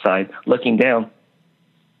port side, looking down.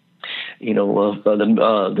 The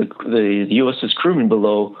USS crewmen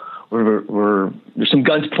below there's some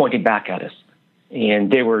guns pointed back at us, and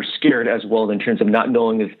they were scared as well in terms of not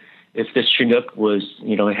knowing if this Chinook was,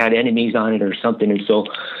 had enemies on it or something. And so,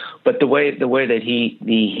 but the way that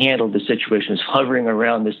he handled the situation was hovering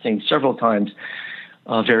around this thing several times,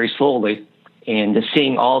 very slowly, and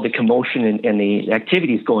seeing all the commotion and the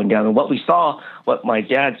activities going down. And what my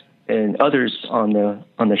dad and others on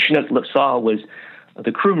the Chinook saw was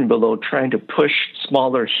the crewmen below trying to push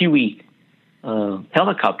smaller Huey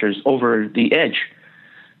helicopters over the edge.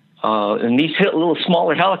 And these little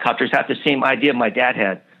smaller helicopters have the same idea my dad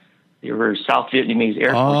had. They were South Vietnamese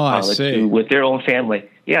Air Force pilots who, with their own family,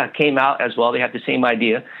 came out as well. They had the same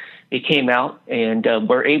idea. They came out and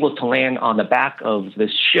were able to land on the back of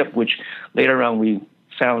this ship, which later on we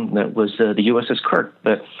found that was the USS Kirk.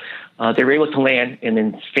 But they were able to land, and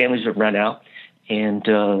then families would run out, and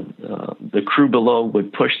the crew below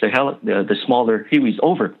would push the smaller Hueys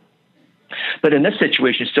over. But in this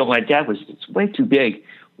situation, still, my dad it's way too big.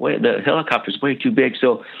 The helicopter's way too big.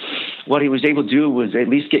 So what he was able to do was at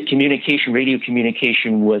least get radio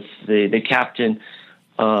communication with the captain,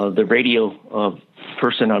 the radio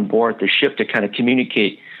person on board the ship, to kind of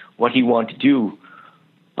communicate what he wanted to do,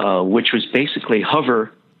 which was basically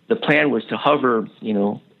hover. The plan was to hover,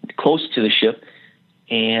 close to the ship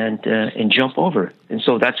and jump over. And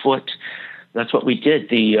so that's what we did.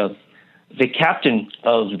 The captain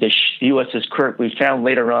of the USS Kirk, we found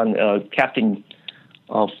later on, Captain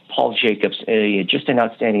Paul Jacobs, just an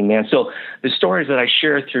outstanding man. So the stories that I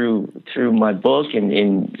share through my book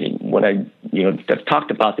and when I've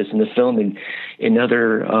talked about this in the film and in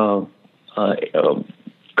other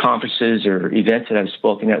conferences or events that I've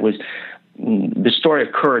spoken at, was the story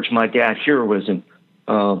of courage, my dad, heroism,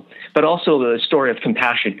 but also the story of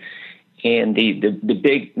compassion and the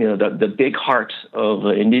big, the big heart of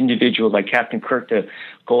an individual like Captain Kirk to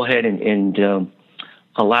go ahead and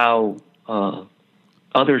allow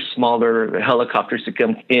other smaller helicopters to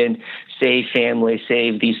come in, save family,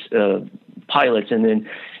 save these pilots, and then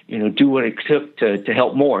do what it took to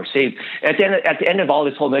help more. Save at the end of all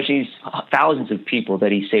this whole mission, thousands of people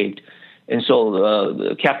that he saved. And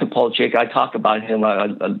so Captain Paul Jake, I talk about him,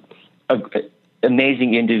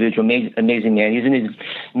 amazing individual, amazing man. He's in his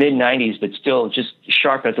mid-90s, but still just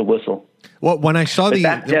sharp as a whistle. Well, when I saw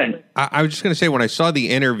I was just going to say, when I saw the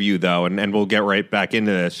interview, though, and we'll get right back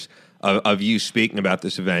into this, of you speaking about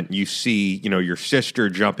this event, you see, your sister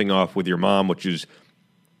jumping off with your mom, which is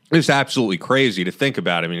absolutely crazy to think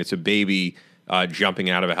about. I mean, it's a baby jumping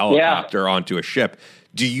out of a helicopter onto a ship.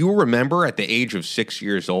 Do you remember at the age of 6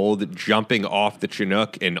 years old jumping off the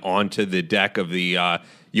Chinook and onto the deck of the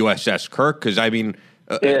USS Kirk? Because, I mean,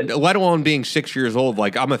 let alone being 6 years old,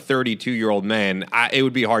 like I'm a 32-year-old man, it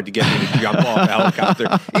would be hard to get me to jump off a helicopter,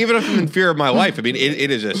 even if I'm in fear of my life. I mean, it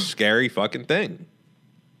is a scary fucking thing.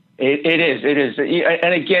 It is.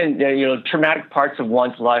 And again, traumatic parts of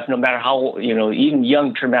one's life, no matter how, even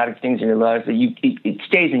young traumatic things in your life, it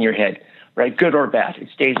stays in your head, right? Good or bad, it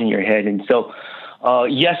stays in your head. And so,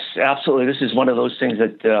 yes, absolutely. This is one of those things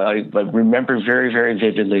that I remember very, very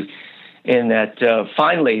vividly. In that,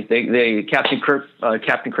 finally, Captain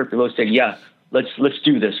Kirk below said, "Yeah, let's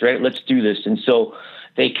do this, right? Let's do this." And so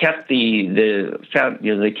they kept the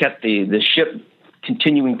ship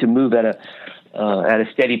continuing to move at a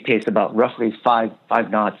steady pace, about roughly five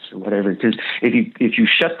knots or whatever. Because if you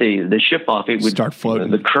shut the ship off, it would start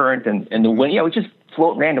floating. The current and the wind, it would just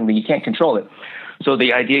float randomly. You can't control it. So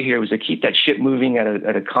the idea here was to keep that ship moving at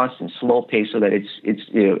a constant slow pace, so that it's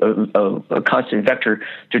a constant vector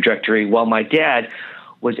trajectory. While my dad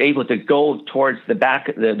was able to go towards the back,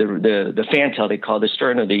 the fantail, they call it, the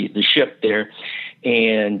stern of the ship there,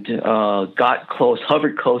 and got close,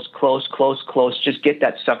 hovered close, just get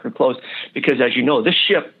that sucker close. Because as you know, this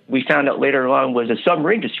ship, we found out later on, was a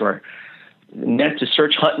submarine destroyer meant to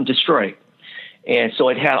search, hunt, and destroy. And so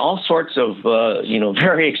it had all sorts of,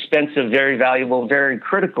 very expensive, very valuable, very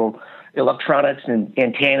critical electronics and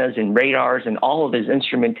antennas and radars and all of this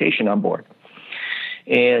instrumentation on board.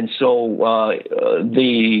 And so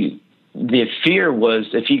the fear was,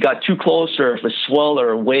 if he got too close, or if a swell or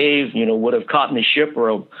a wave, would have caught in the ship,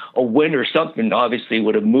 or a wind or something, obviously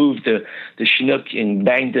would have moved the Chinook and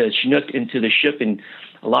banged the Chinook into the ship, and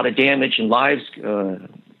a lot of damage and lives,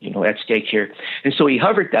 at stake here. And so he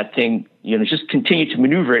hovered that thing, just continued to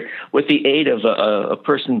maneuver it with the aid of a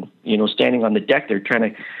person, standing on the deck there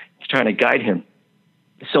trying to guide him.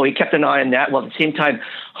 So he kept an eye on that, while at the same time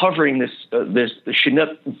hovering this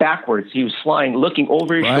Chinook backwards. He was flying, looking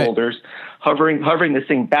over his shoulders, hovering this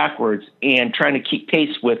thing backwards, and trying to keep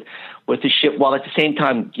pace with the ship, while at the same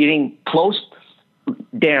time getting close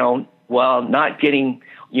down, while not getting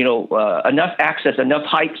enough access, enough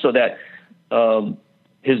height, so that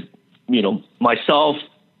myself,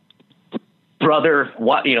 brother,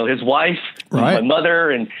 his wife, right. my mother,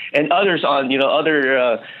 and others on,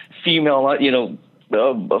 other female,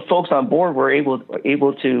 folks on board were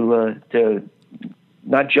able to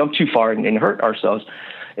not jump too far and hurt ourselves.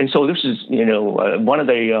 And so this is, one of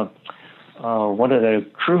the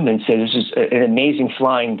crewmen said this is an amazing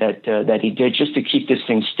flying that he did just to keep this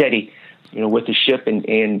thing steady, with the ship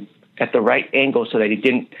and at the right angle so that he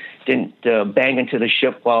didn't bang into the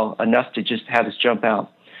ship well enough to just have us jump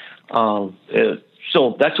out.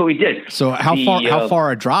 So that's what we did. So how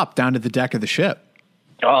far a drop down to the deck of the ship?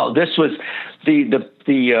 This was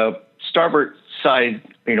the starboard side.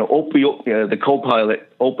 The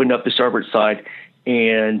co-pilot opened up the starboard side,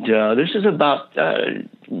 and this is about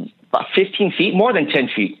 15 feet, more than 10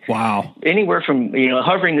 feet. Wow! Anywhere from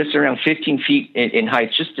hovering this around 15 feet in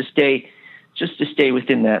height, just to stay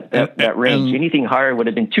within that range. Anything higher would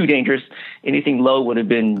have been too dangerous. Anything low would have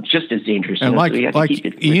been just as dangerous. And so you have to keep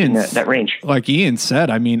it within that range. Like Ian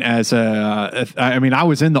said, I mean, I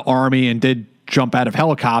was in the Army and did jump out of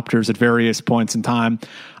helicopters at various points in time.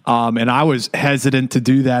 And I was hesitant to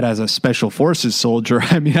do that as a special forces soldier.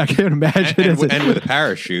 I mean, I can't imagine. And with a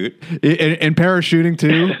parachute. And parachuting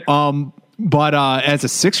too. But as a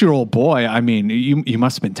 6-year-old boy, I mean, you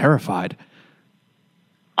must have been terrified.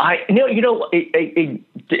 It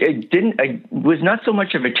was not so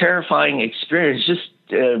much of a terrifying experience, just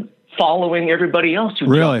following everybody else who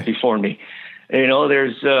jumped before me.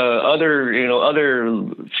 There's other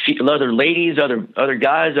ladies, other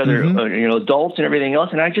guys, other adults, and everything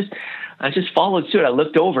else, and I just followed suit. I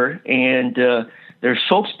looked over, and there's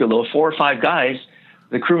folks below, 4 or 5 guys,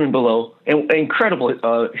 the crewmen below, and incredible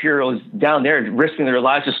heroes down there risking their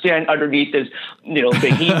lives to stand underneath this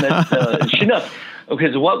behemoth Chinook.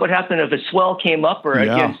 Because what would happen if a swell came up or,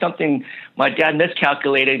 again, something my dad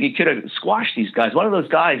miscalculated, he could have squashed these guys. One of those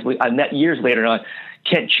guys I met years later on,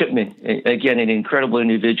 Kent Chipman, again, an incredible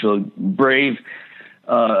individual, brave,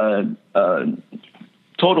 total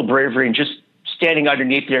bravery, and just standing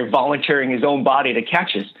underneath there, volunteering his own body to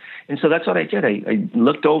catch us. And so that's what I did. I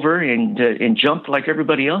looked over and jumped like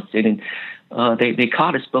everybody else did, and they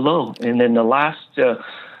caught us below. And then the last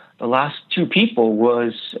 2 people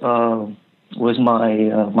was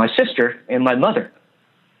my sister and my mother.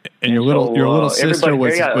 And your little sister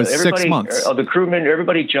was 6 months. The crewmen,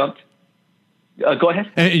 everybody jumped. Go ahead.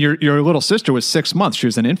 And your little sister was 6 months. She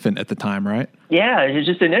was an infant at the time, right? Yeah, she was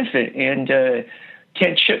just an infant. And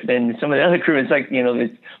Kent Shipman, some of the other crewmen, it's like,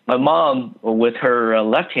 my mom with her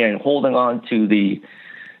left hand holding on to the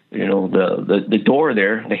door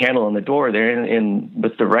there, the handle on the door there, and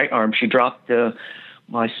with the right arm, she dropped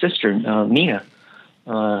my sister, Mina,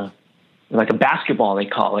 like a basketball, they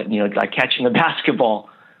call it, like catching a basketball.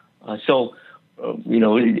 So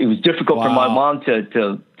it was difficult for my mom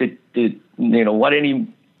to what any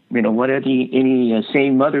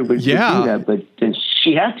sane mother would do that, but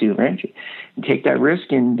she had to, right? Take that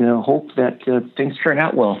risk and hope that things turn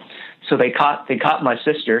out well. So they caught my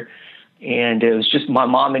sister, and it was just my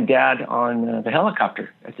mom and dad on the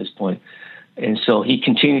helicopter at this point. And so he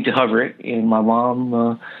continued to hover it, and my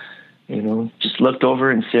mom, just looked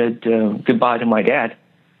over and said goodbye to my dad,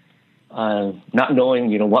 not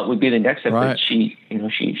knowing what would be the next step. Right. But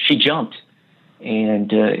she jumped,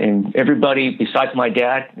 and everybody besides my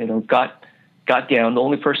dad, got down. The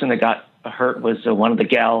only person that got hurt was one of the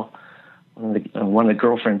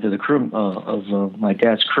girlfriends of the crew of my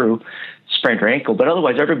dad's crew, sprained her ankle. But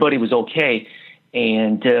otherwise, everybody was okay,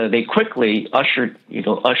 and they quickly ushered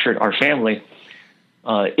our family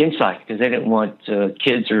inside because they didn't want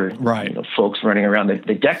kids or folks running around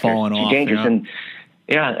the deck. Falling too off, dangerous.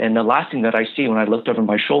 Yeah. And the last thing that I see when I looked over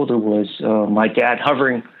my shoulder was my dad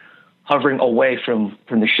hovering away from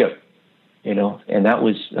the ship. And that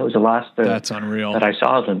was the last that's unreal that I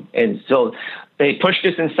saw of him. And so they pushed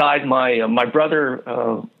us inside. My brother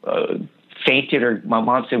fainted, or my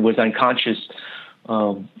mom said was unconscious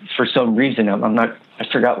for some reason. I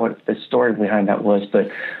forgot what the story behind that was, but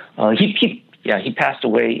he passed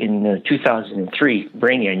away in 2003,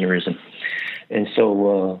 brain aneurysm. And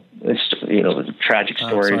so it's a tragic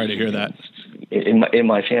story. Sorry to hear that. In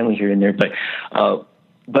my family here and there, but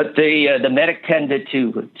the medic tended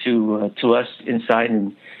to us inside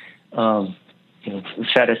and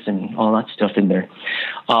fed us and all that stuff in there.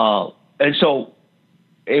 And so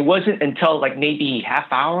it wasn't until like maybe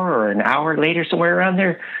half hour or an hour later, somewhere around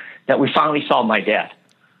there, that we finally saw my dad,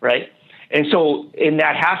 right? And so in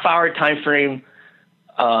that half hour time frame,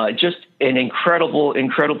 just an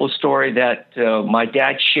incredible story that my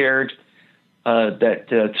dad shared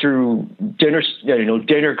that through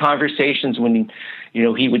dinner conversations when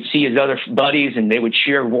he would see his other buddies and they would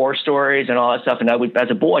share war stories and all that stuff. And I would, as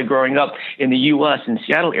a boy growing up in the U.S. in the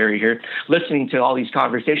Seattle area here, listening to all these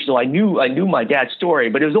conversations. So I knew my dad's story,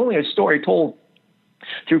 but it was only a story told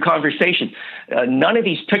through conversation. None of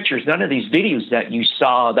these pictures, none of these videos that we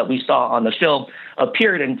saw on the film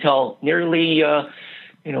appeared until nearly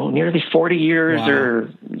 40 years Wow. or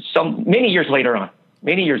many years later on.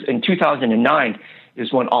 Many years in 2009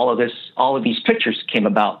 is when all of these pictures came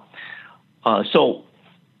about. So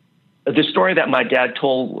the story that my dad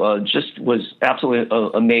told just was absolutely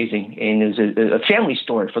amazing, and is a family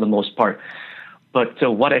story for the most part. But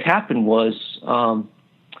what had happened was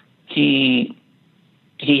he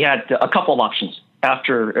had a couple of options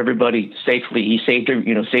after everybody safely. He saved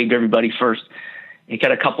everybody first. He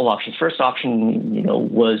got a couple of options. First option,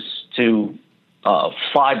 was to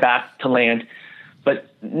fly back to land, but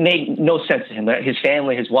made no sense to him. His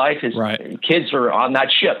family, his wife, his kids were on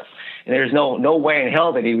that ship. And there's no way in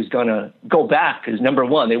hell that he was going to go back, because number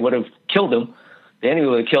one, they would have killed him. Then he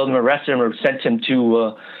would have killed him, arrested him, or sent him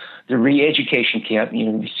to the re-education camp.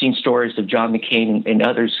 We've seen stories of John McCain and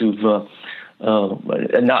others who've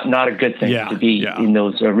not a good thing to be in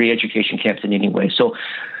those re-education camps in any way. So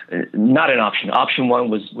not an option. Option one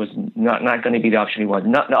was not going to be the option he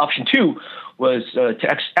wanted. Option two was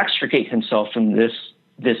to extricate himself from this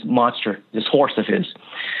monster, this horse of his.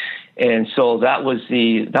 And so that was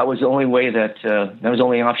the only way that was the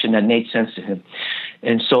only option that made sense to him.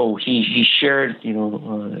 And so he shared,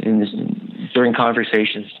 during dinner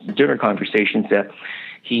conversations, that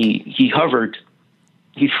he hovered,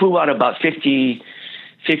 he flew out about 50,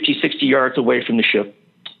 60 yards away from the ship.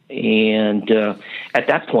 And at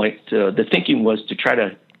that point, the thinking was to try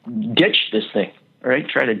to ditch this thing, right?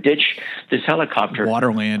 Try to ditch this helicopter.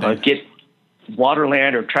 Water landing. Get water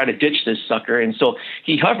land or try to ditch this sucker. And so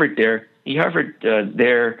he hovered there.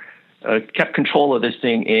 Kept control of this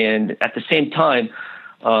thing, and at the same time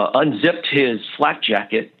unzipped his flak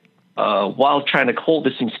jacket while trying to hold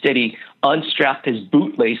this thing steady, unstrap his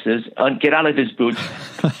bootlaces, get out of his boots,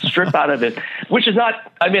 strip out of it, which is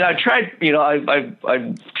not, I tried,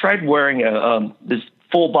 I've tried wearing this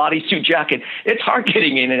full bodysuit jacket. It's hard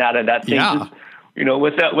getting in and out of that thing. Yeah.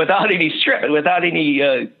 Without any strap, without any,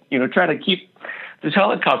 trying to keep this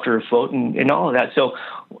helicopter afloat and all of that. So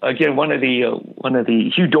again, one of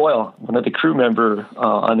the Hugh Doyle, one of the crew member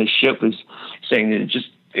on the ship, was saying that just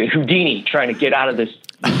Houdini trying to get out of this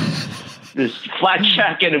flat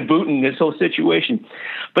jacket and boot in this whole situation.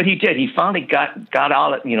 But he did. He finally got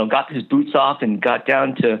out, got his boots off and got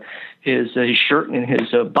down to his shirt and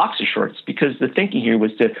his boxer shorts, because the thinking here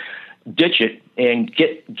was to ditch it and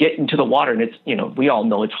get into the water. And it's, we all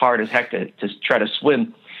know it's hard as heck to try to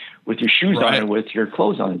swim with your shoes on or with your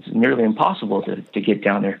clothes on. It's nearly impossible to get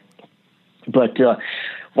down there. But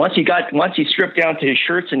once he stripped down to his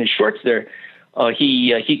shirts and his shorts there,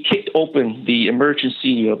 he kicked open the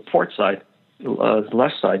emergency port side,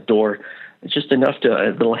 left side door, just enough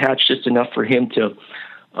a little hatch, just enough for him to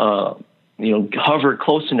hover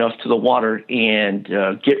close enough to the water and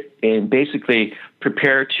basically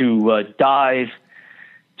prepare to dive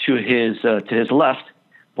to his left,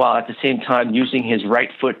 while at the same time using his right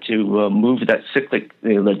foot to move that cyclic,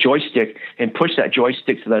 the joystick, and push that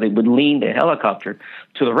joystick so that it would lean the helicopter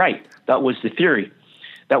to the right. That was the theory.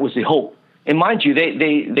 That was the hope. And mind you,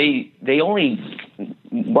 they only,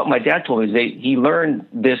 what my dad told me is he learned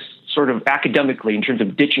this sort of academically in terms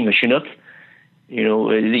of ditching a Chinook.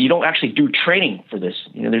 You don't actually do training for this.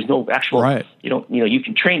 There's no actual, you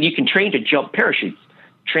can train to jump parachutes,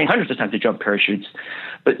 train hundreds of times to jump parachutes,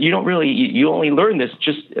 but you don't really, you only learn this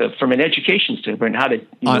just from an education standpoint, how to,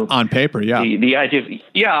 on paper. Yeah. The idea of,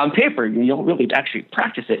 on paper, you don't really actually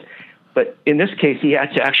practice it. But in this case, he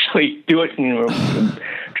had to actually do it, and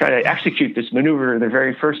try to execute this maneuver the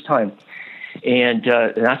very first time. And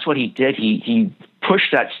that's what he did. He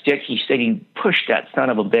pushed that stick. He said he pushed that son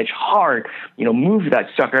of a bitch hard, moved that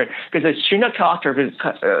sucker. Because the Chinook helicopter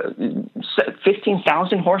was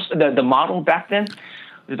 15,000 horse. The model back then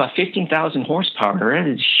was about 15,000 horsepower.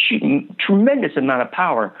 It is shooting tremendous amount of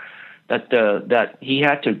power that he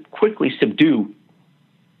had to quickly subdue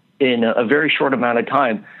in a very short amount of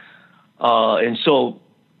time. And so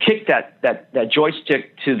kicked that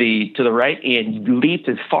joystick to the right and leaped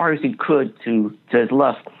as far as he could to his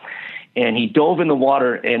left. And he dove in the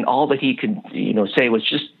water, and all that he could, say was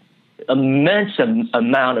just immense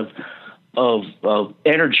amount of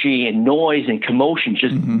energy and noise and commotion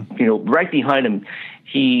just, right behind him.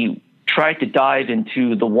 He tried to dive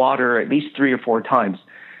into the water at least 3 or 4 times.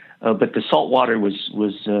 but the salt water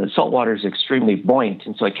salt water is extremely buoyant,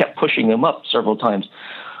 and so I kept pushing him up several times.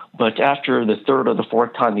 But after the third or the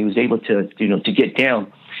fourth time, he was able to get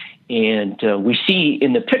down, and we see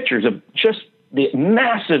in the pictures of just the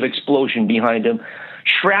massive explosion behind him,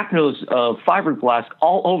 shrapnels of fiberglass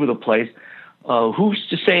all over the place. Who's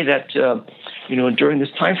to say that during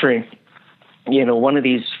this time frame, one of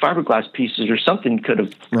these fiberglass pieces or something could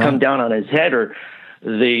have come down on his head, or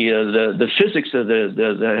the physics of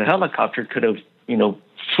the helicopter could have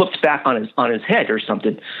flipped back on his head or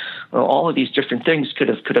something. All of these different things could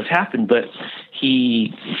have happened, but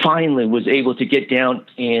he finally was able to get down,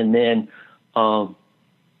 and then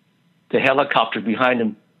the helicopter behind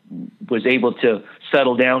him was able to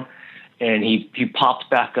settle down, and he popped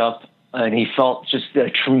back up, and he felt just a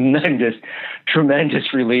tremendous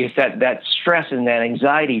relief. That stress and that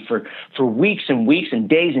anxiety for weeks and weeks and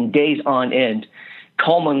days on end,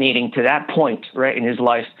 culminating to that point right in his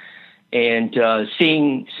life. And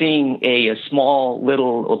seeing a small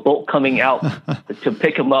little boat coming out to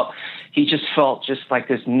pick him up, he just felt just like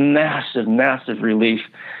this massive relief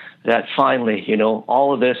that finally,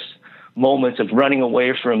 all of this moments of running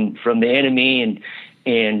away from the enemy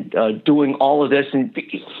and doing all of this, and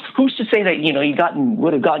who's to say that he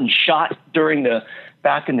would have gotten shot during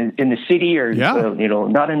back in the city, or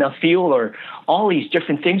not enough fuel, or all these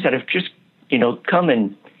different things that have just come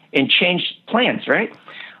and changed plans, right?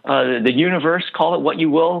 The universe, call it what you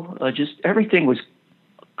will, just everything was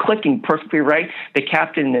clicking perfectly right. The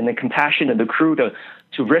captain and the compassion of the crew to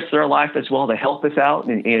risk their life as well to help us out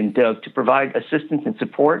and to provide assistance and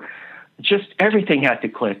support. Just everything had to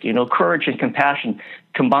click. Courage and compassion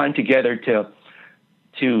combined together to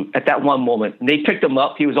at that one moment. And they picked him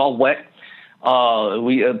up. He was all wet.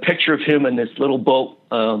 A picture of him in this little boat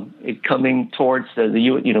coming towards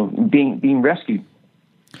being rescued.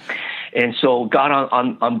 And so got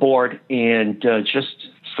on board and just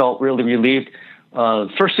felt really relieved.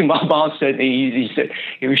 First thing my mom said, he said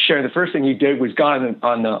he was sharing. The first thing he did was got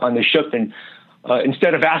on the ship, and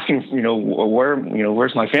instead of asking,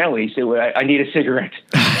 where's my family, he said, well, I need a cigarette.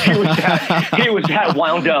 He was that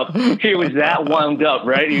wound up. He was that wound up,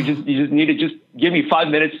 right? You just need to just give me 5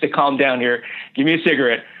 minutes to calm down here. Give me a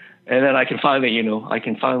cigarette, and then I can finally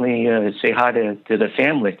say hi to the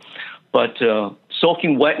family. But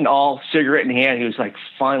soaking wet and all, cigarette in hand, he was like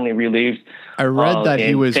finally relieved. I read that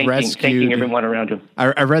he was rescued. Thanking everyone around him.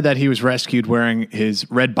 I read that he was rescued wearing his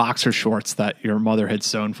red boxer shorts that your mother had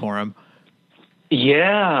sewn for him.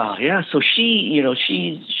 Yeah. So she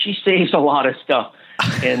saves a lot of stuff,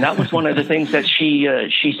 and that was one of the things that she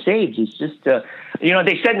saved. It's just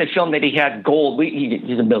they said in the film that he had gold.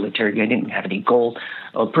 He's a military guy. He didn't have any gold.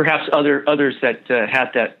 Perhaps others that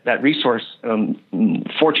had that resource,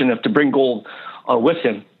 fortunate enough to bring gold with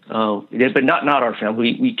him, but not our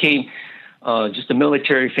family. We came just a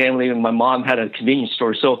military family, and my mom had a convenience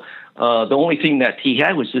store. So the only thing that he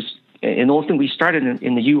had was this. And the only thing we started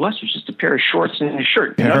in the U.S. was just a pair of shorts and a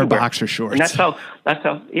shirt. Pair of boxer shorts. And that's how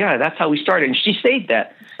we started. And she saved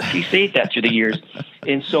that. She saved that through the years.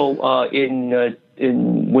 And so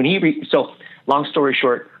so long story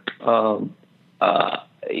short, there's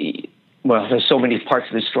so many parts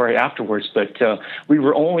of the story afterwards, but we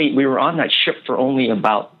were on that ship for only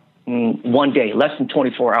about 1 day, less than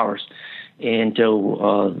 24 hours. And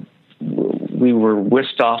we were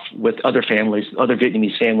whisked off with other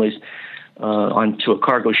Vietnamese families, onto a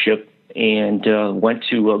cargo ship, and went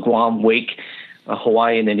to Guam, Wake,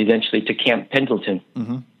 Hawaii, and then eventually to Camp Pendleton.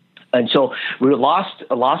 Mm-hmm. And so we lost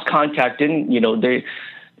contact. You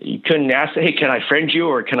couldn't ask, hey, can I friend you,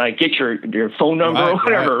 or can I get your phone number or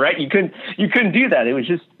whatever, right? You couldn't do that. It was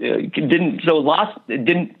just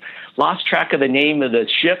lost track of the name of the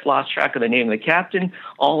ship, lost track of the name of the captain,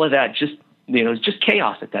 all of that. Just it was just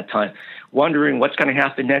chaos at that time, wondering what's going to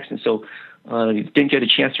happen next. And so didn't get a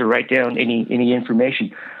chance to write down any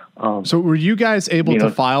information. So were you guys able to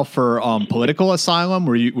file for political asylum?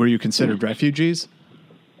 Were you considered refugees?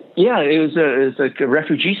 Yeah, it was a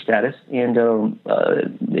refugee status. And in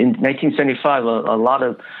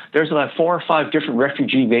 1975, there's about 4 or 5 different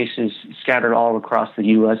refugee bases scattered all across the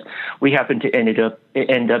U.S. We happened to end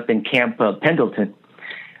up in Camp Pendleton,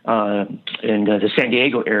 in the San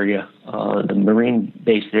Diego area, the Marine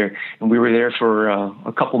base there, and we were there for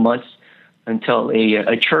a couple months until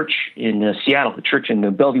a church in Seattle, a church in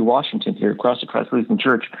Bellevue, Washington, here across Lutheran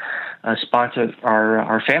Church, sponsored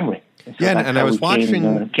our family. And so and I was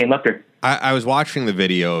watching. Came up here. I was watching the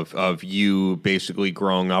video of you basically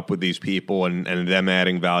growing up with these people and them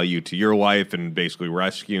adding value to your life and basically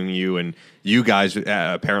rescuing you, and you guys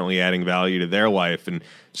apparently adding value to their life. And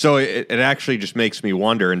so it actually just makes me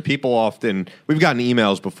wonder, and people often, we've gotten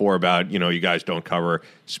emails before about, you guys don't cover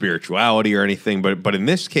spirituality or anything, but in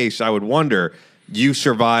this case, I would wonder, you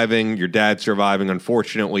surviving, your dad surviving,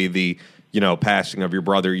 unfortunately, the passing of your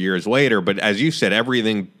brother years later, but as you said,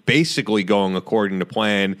 everything basically going according to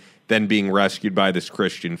plan, then being rescued by this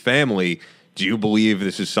Christian family. Do you believe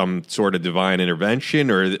this is some sort of divine intervention,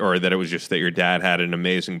 or that it was just that your dad had an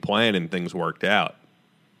amazing plan and things worked out?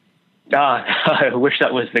 I wish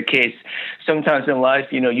that was the case. Sometimes in life,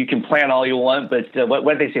 you can plan all you want, but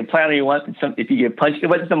what they say, plan all you want, but if you get punched,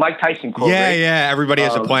 what's the Mike Tyson quote? Yeah, right? yeah. Everybody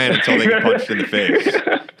has a plan until they get punched in the face.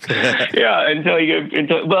 Yeah,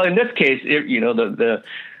 well, in this case,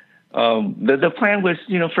 the plan was,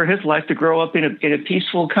 for his life to grow up in a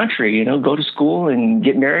peaceful country, go to school and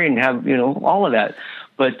get married and have, all of that.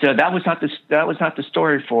 But that was not the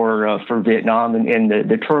story for Vietnam and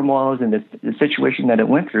the turmoils and the situation that it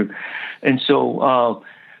went through. And so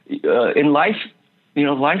in life,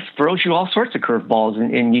 life throws you all sorts of curveballs,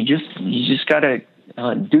 and you just got to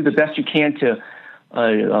do the best you can to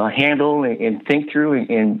handle and think through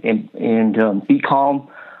and be calm.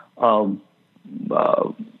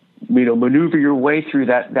 Maneuver your way through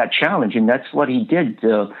that challenge, and that's what he did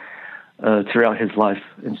throughout his life.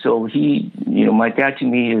 And so he, my dad to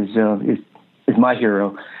me is my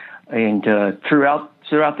hero. And throughout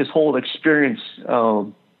this whole experience,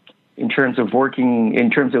 in terms of reuniting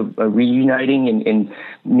and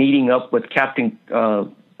meeting up with Captain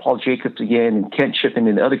Paul Jacobs again and Kent Shippen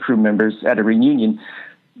and the other crew members at a reunion,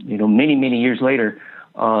 many years later,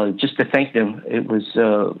 just to thank them, it was.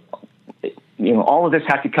 All of this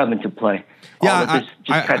had to come into play. Yeah,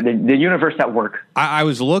 the universe at work. I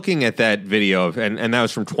was looking at that video, and that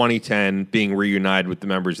was from 2010, being reunited with the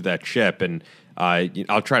members of that ship. And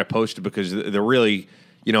I'll try to post it because the really,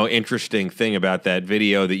 interesting thing about that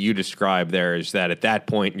video that you described there is that at that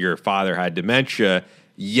point your father had dementia,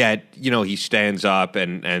 yet, he stands up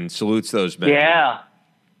and salutes those men. Yeah.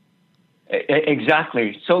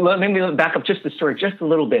 Exactly. So let me back up just the story just a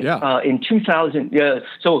little bit. Yeah. In 2000,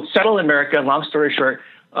 so settled in America, long story short,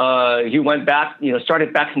 he went back,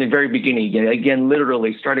 started back from the very beginning. Again,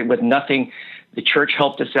 literally started with nothing. The church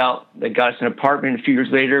helped us out. They got us an apartment a few years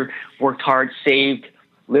later, worked hard, saved,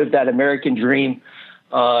 lived that American dream.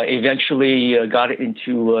 Eventually got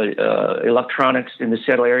into electronics in the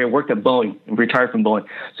Seattle area, worked at Boeing and retired from Boeing.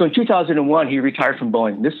 So in 2001, he retired from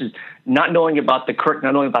Boeing. This is not knowing about the Kirk,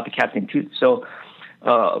 not knowing about the captain. So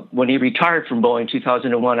when he retired from Boeing in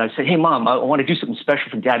 2001, I said, hey, Mom, I want to do something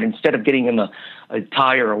special for Dad. Instead of getting him a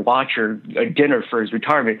tie or a watch or a dinner for his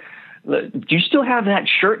retirement, do you still have that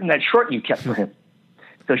shirt and that short you kept for him?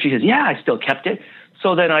 So she says, yeah, I still kept it.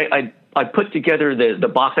 So then I put together the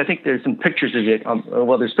box. I think there's some pictures of it.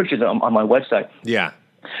 There's pictures on my website. Yeah.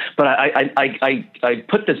 But I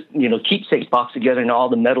put this, keepsake box together and all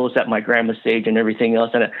the medals that my grandma saved and everything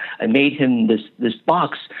else. And I made him this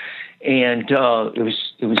box. And it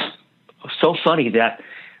was so funny that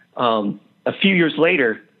a few years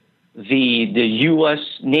later, the U.S.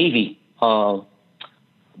 Navy, Mr.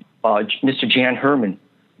 Jan Herman,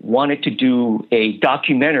 wanted to do a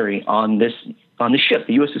documentary on the ship,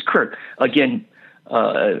 the USS Kirk. Again,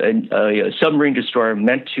 a submarine destroyer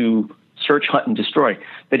meant to search, hunt, and destroy.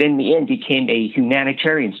 But in the end, became a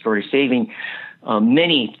humanitarian story, saving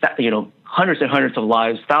many, hundreds and hundreds of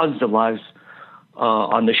lives, thousands of lives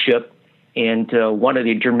on the ship. And one of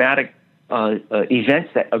the dramatic events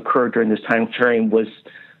that occurred during this time frame was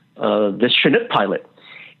this Chinook pilot.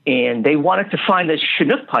 And they wanted to find this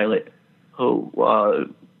Chinook pilot who...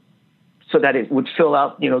 so that it would fill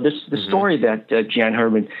out, the story that Jan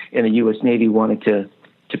Herman and the U.S. Navy wanted to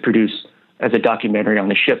produce as a documentary on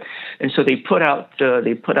the ship. And so they put out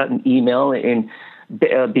an email, and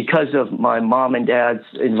because of my mom and dad's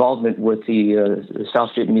involvement with the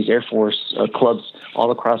South Vietnamese Air Force clubs all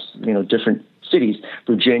across, different cities,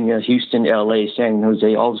 Virginia, Houston, L.A., San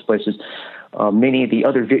Jose, all those places, many of the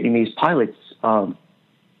other Vietnamese pilots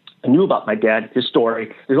I knew about my dad, his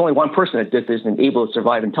story. There's only one person that did this and able to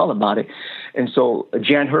survive and tell about it. And so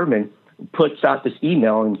Jan Herman puts out this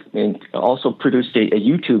email and also produced a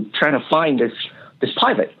YouTube trying to find this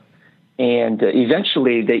pilot. And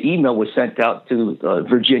eventually the email was sent out to the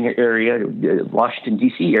Virginia area, Washington,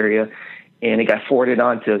 D.C. area, and it got forwarded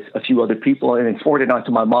on to a few other people and then forwarded on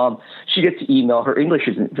to my mom. She gets the email. Her English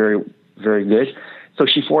isn't very, very good. So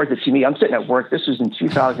she forwards it to me. I'm sitting at work. This was in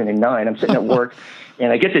 2009. I'm sitting at work,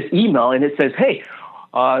 and I get this email, and it says, hey,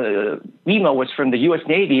 email was from the U.S.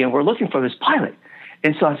 Navy, and we're looking for this pilot.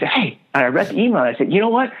 And so I said, hey, and I read the email, and I said, you know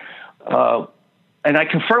what? And I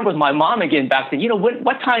confirmed with my mom again back then,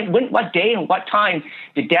 what day and what time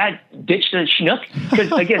did Dad ditch the Chinook?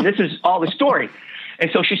 Because, again, this is all the story.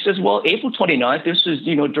 And so she says, well, April 29th, this was,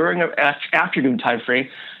 during an afternoon time frame.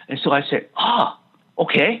 And so I said,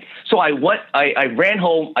 okay. So I ran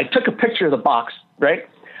home. I took a picture of the box, right?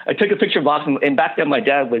 I took a picture of the box, and back then my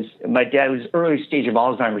dad was early stage of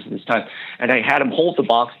Alzheimer's at this time. And I had him hold the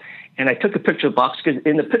box, and I took a picture of the box because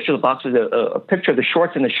in the picture of the box was a picture of the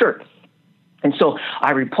shorts and the shirt. And so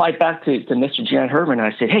I replied back to Mr. Jan Herman,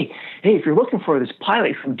 and I said, hey, if you're looking for this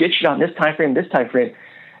pilot who ditched on this time frame,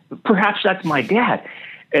 perhaps that's my dad.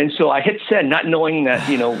 And so I hit send, not knowing that,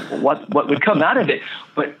 what would come out of it.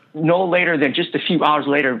 But no later than just a few hours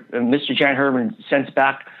later, Mr. Jan Herman sends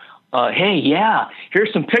back, hey, yeah,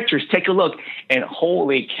 here's some pictures. Take a look. And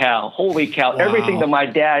holy cow, wow. Everything that my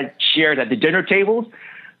dad shared at the dinner tables,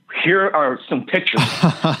 here are some pictures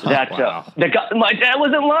that wow. My dad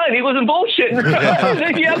wasn't lying. He wasn't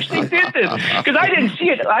bullshitting. He actually did this because I didn't see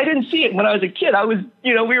it. I didn't see it when I was a kid. I was,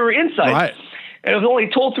 we were inside. Right. And it was only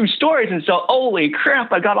told through stories. And so, holy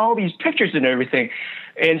crap, I got all these pictures and everything.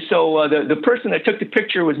 And so the person that took the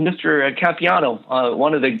picture was Mr. Campiano,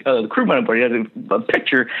 one of the crewmen on board. He had a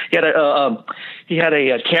picture. He had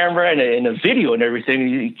a camera and a video and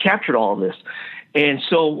everything. He captured all of this. And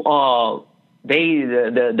so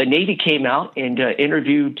the Navy came out and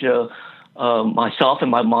interviewed myself and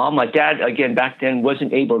my mom. My dad, again, back then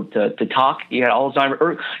wasn't able to talk. He had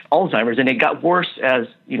Alzheimer's, and it got worse as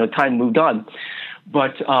time moved on.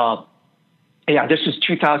 But this was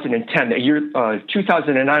 2010. The year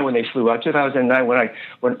 2009 when they flew out. 2009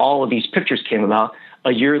 when all of these pictures came about.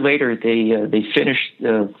 A year later, they finished.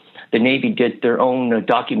 The Navy did their own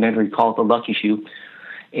documentary called The Lucky Few,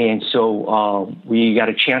 and so we got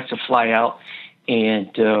a chance to fly out and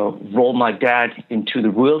roll my dad into the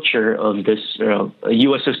wheelchair of this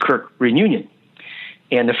USS Kirk reunion.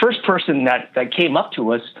 And the first person that came up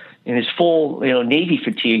to us in his full Navy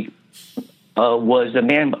fatigue was a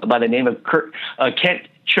man by the name of Kent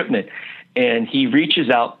Chipman. And he reaches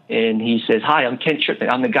out and he says, hi, I'm Kent Chipman.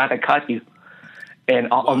 I'm the guy that caught you. And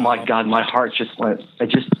oh my God, my heart just went,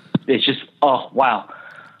 oh, wow.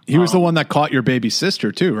 He was the one that caught your baby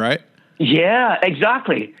sister too, right? Yeah,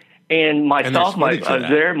 exactly. And myself, I was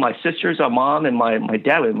there, my sisters, our mom, and my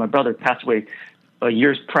dad, my brother passed away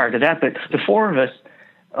years prior to that. But the four of us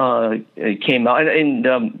came out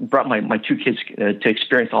and brought my two kids to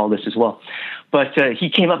experience all this as well. But he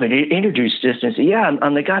came up and introduced us and said, yeah,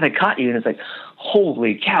 I'm the guy that caught you. And it's like,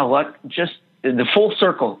 holy cow, what? Just the full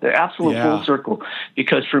circle, the absolute full circle.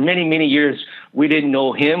 Because for many, many years, we didn't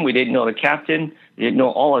know him. We didn't know the captain. We didn't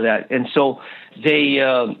know all of that. And so they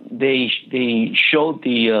showed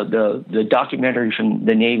the documentary from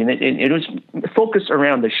the Navy, and it was focused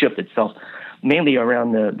around the ship itself, mainly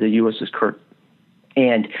around the USS Kirk.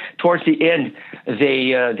 And towards the end,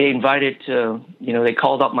 they invited, they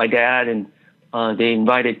called up my dad, and they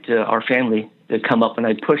invited our family to come up, and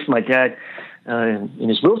I pushed my dad in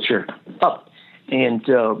his wheelchair up. And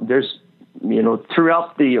there's,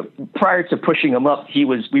 throughout prior to pushing him up, we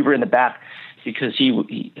were in the back because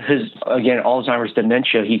his again, Alzheimer's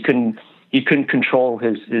dementia, he couldn't control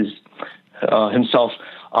his himself.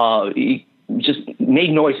 He just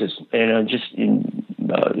made noises, and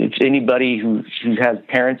if anybody who has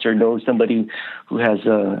parents or knows somebody who has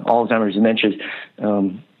Alzheimer's dementia,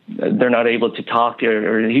 they're not able to talk,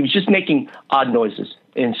 or he was just making odd noises.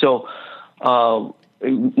 And so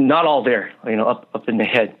not all there, up in the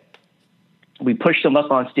head. We pushed him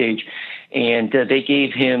up on stage, and they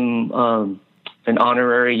gave him an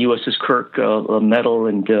honorary USS Kirk medal,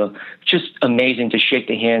 and just amazing to shake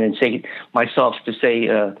the hand and say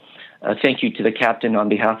thank you to the captain on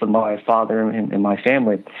behalf of my father and my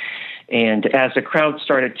family. And as the crowd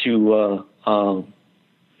started to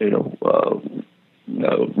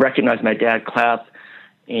recognize my dad, clap,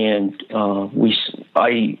 and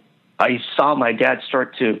I saw my dad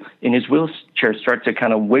in his wheelchair, start to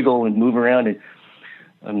kind of wiggle and move around,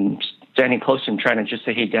 and standing close to him, trying to just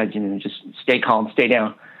say, hey, Dad, just stay calm, stay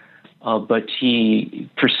down. But he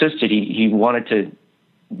persisted. He wanted to,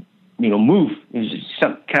 move. He was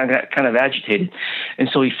kind of agitated. And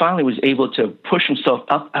so he finally was able to push himself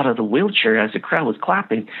up out of the wheelchair as the crowd was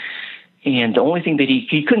clapping. And the only thing that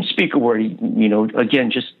he couldn't speak a word, again,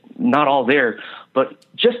 just not all there, but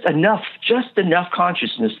just enough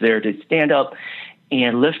consciousness there to stand up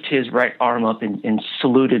and lift his right arm up and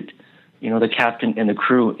saluted, the captain and the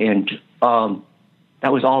crew. And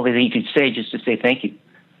that was all that he could say, just to say thank you,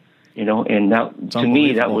 and that, to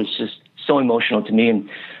me, that was just so emotional to me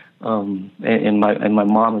and my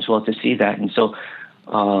mom as well to see that. And so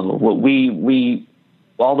what we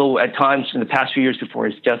although at times in the past few years before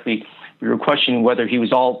his death, we were questioning whether he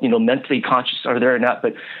was all, mentally conscious or there or not.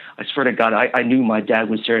 But I swear to God, I knew my dad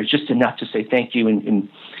was there just enough to say thank you. And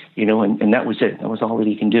that was it. That was all that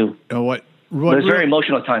he can do. What it was a very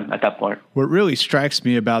emotional time at that point. What really strikes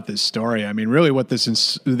me about this story, I mean, really what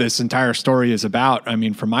this entire story is about, I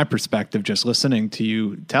mean, from my perspective, just listening to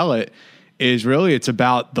you tell it, is really it's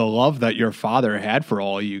about the love that your father had for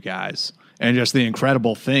all of you guys and just the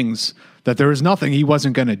incredible things that there was nothing he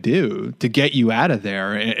wasn't going to do to get you out of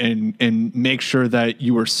there and make sure that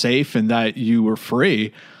you were safe and that you were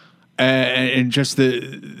free. And just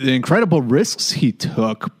the incredible risks he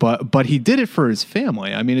took, but he did it for his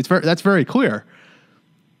family. I mean, that's very clear.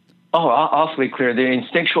 Oh, awfully clear. The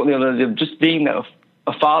instinctual, just being a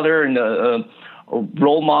father and a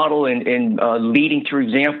role model and leading through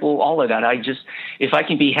example, all of that. If I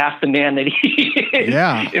can be half the man that he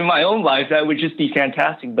is in my own life, that would just be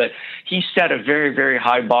fantastic. But he set a very, very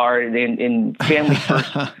high bar in family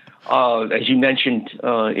first. As you mentioned,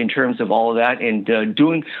 in terms of all of that and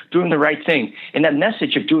doing the right thing. And that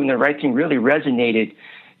message of doing the right thing really resonated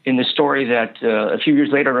in the story that a few years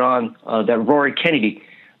later on that Rory Kennedy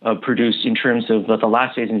produced in terms of the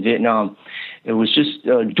last days in Vietnam. It was just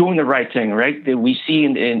doing the right thing, right? That we see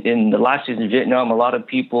in the last days in Vietnam, a lot of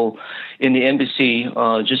people in the embassy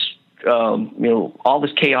all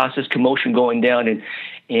this chaos, this commotion going down and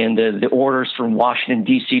the orders from Washington,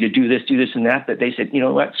 D.C. to do this, and that. But they said,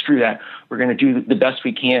 screw that. We're going to do the best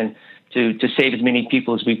we can to save as many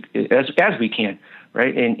people as we can,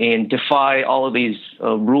 right? And defy all of these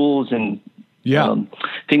rules and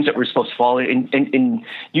things that we're supposed to follow, and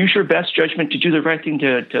use your best judgment to do the right thing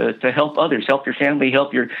to help others, help your family,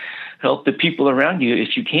 help the people around you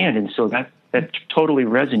if you can. And so that totally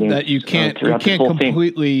resonates. That you can't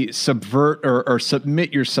completely subvert or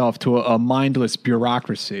submit yourself to a mindless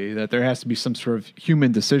bureaucracy. That there has to be some sort of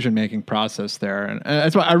human decision making process there, and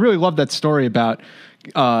that's why I really love that story about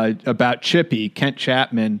Chippy, Kent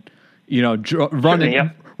Chapman,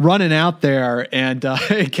 running out there and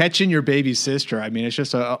catching your baby sister. I mean, it's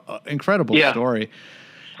just a incredible story.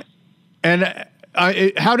 And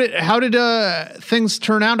how did things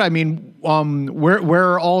turn out? I mean,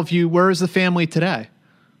 where are all of you? Where is the family today?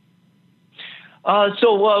 We're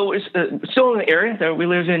still in the area that we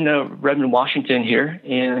live in, Redmond, Washington here,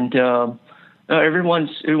 and everyone's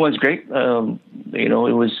great. It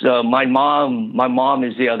was my mom. My mom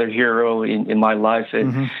is the other hero in my life,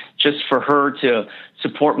 and just for her to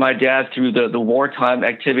support my dad through the wartime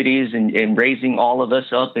activities and raising all of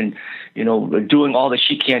us up and, doing all that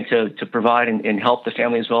she can to provide and help the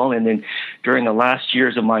family as well. And then during the last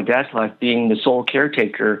years of my dad's life, being the sole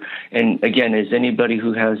caretaker. And again, as anybody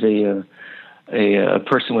who has a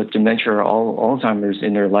person with dementia or Alzheimer's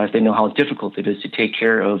in their life, they know how difficult it is to take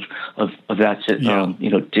care of that,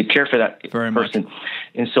 to care for that Very person. Much.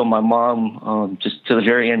 And so my mom, just to the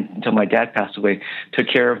very end, until my dad passed away, took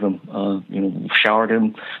care of him, showered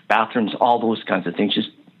him, bathrooms, all those kinds of things. Just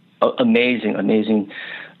amazing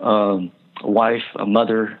wife, a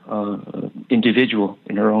mother, individual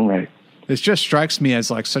in her own right. This just strikes me as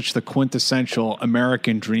like such the quintessential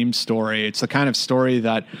American dream story. It's the kind of story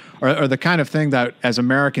that, or the kind of thing that as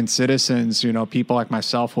American citizens, people like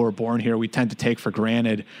myself who are born here, we tend to take for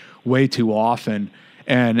granted way too often.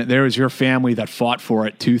 And there was your family that fought for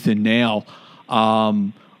it tooth and nail.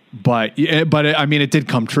 But I mean, it did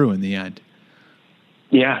come true in the end.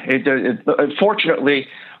 Yeah, fortunately,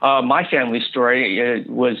 my family story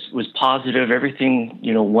was positive. Everything,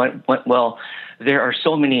 went well. There are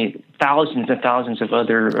so many thousands and thousands of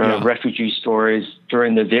other refugee stories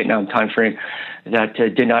during the Vietnam timeframe that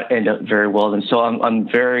did not end up very well. And so I'm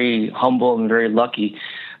very humble and very lucky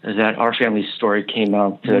that our family's story turned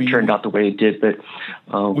out the way it did. But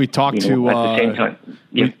we talked at the same time.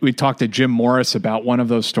 Yeah. We talked to Jim Morris about one of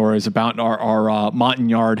those stories about our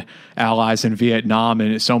Montagnard allies in Vietnam,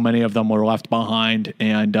 and so many of them were left behind.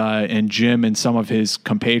 And Jim and some of his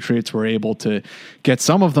compatriots were able to get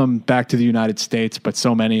some of them back to the United States, but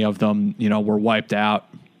so many of them, were wiped out.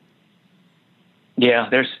 Yeah,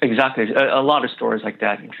 there's exactly a lot of stories like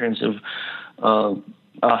that in terms of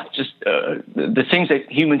the things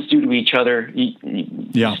that humans do to each other.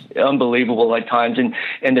 Unbelievable at times, and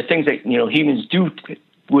the things that humans do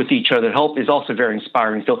with each other help is also very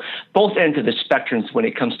inspiring. So both ends of the spectrums when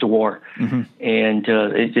it comes to war, and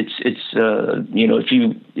it's if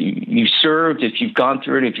you served, if you've gone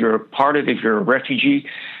through it, if you're a part of it, if you're a refugee,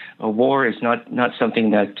 war is not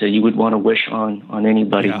something that you would want to wish on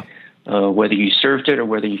anybody, whether you served it or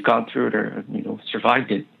whether you've gone through it or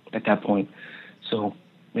survived it. at that point. So,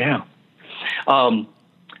 yeah.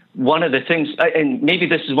 One of the things, and maybe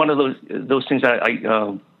this is one of those things that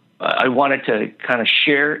I wanted to kind of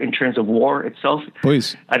share in terms of war itself.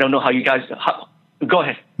 Please. I don't know how you guys. Go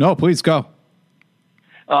ahead. No, please go.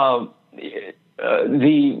 So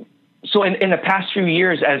in the past few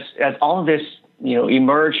years, as all of this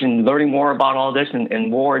emerged and learning more about all this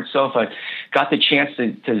and war itself, I got the chance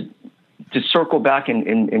to circle back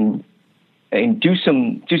and do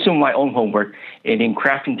some of my own homework and in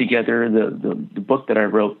crafting together the book that I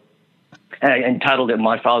wrote. And I entitled it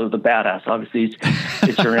 "My Father the Badass." Obviously,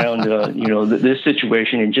 it's around this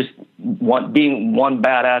situation and just being one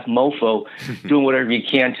badass mofo, doing whatever you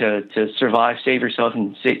can to survive, save yourself,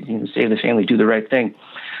 and save the family, do the right thing.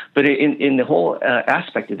 But in the whole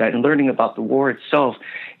aspect of that and learning about the war itself,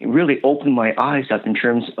 it really opened my eyes up in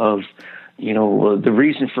terms of the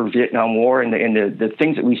reason for Vietnam War and the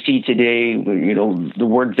things that we see today. The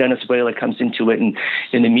word Venezuela comes into it, and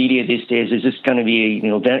in the media these days, is this going to be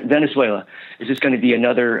Venezuela? Is this going to be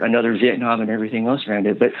another Vietnam and everything else around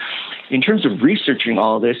it? But in terms of researching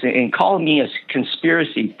all this, and call me a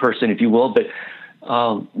conspiracy person, if you will, but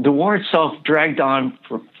the war itself dragged on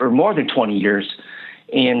for more than 20 years.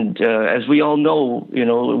 And as we all know,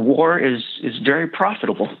 war is very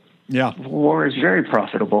profitable. Yeah, war is very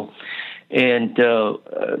profitable, and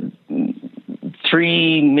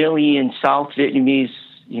 3 million South Vietnamese,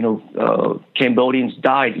 Cambodians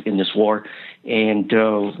died in this war, and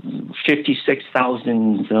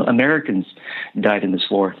 56,000 Americans died in this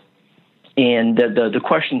war. And the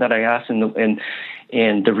question that I asked and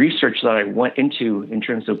the research that I went into in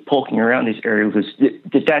terms of poking around these areas was,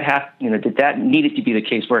 did that needed to be the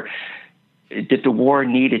case where did the war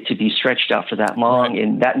needed to be stretched out for that long, right,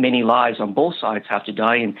 and that many lives on both sides have to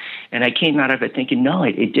die? And I came out of it thinking, no,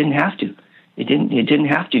 it didn't have to. It didn't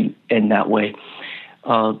have to end that way,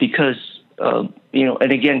 because and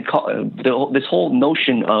again, this whole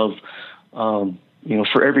notion of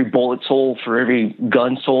for every bullet sold, for every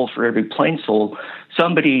gun sold, for every plane sold,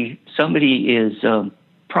 somebody is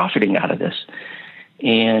profiting out of this.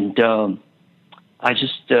 And I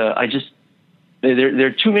just there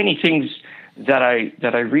are too many things that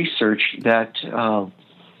I researched that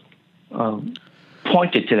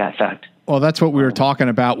pointed to that fact. Well, that's what we were talking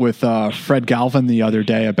about with Fred Galvin the other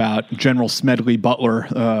day about General Smedley Butler,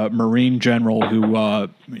 Marine general who,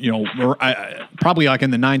 probably like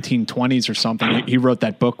in the 1920s or something, he wrote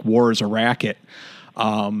that book, War is a Racket,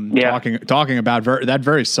 talking about that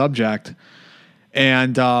very subject.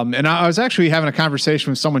 And I was actually having a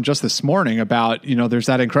conversation with someone just this morning about, there's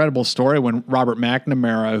that incredible story when Robert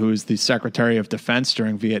McNamara, who is the Secretary of Defense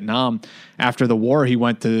during Vietnam, after the war, he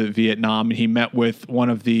went to Vietnam and he met with one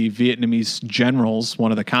of the Vietnamese generals,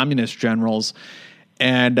 one of the communist generals.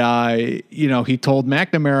 And, he told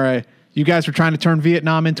McNamara, you guys were trying to turn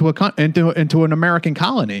Vietnam into an American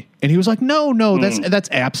colony. And he was like, no, that's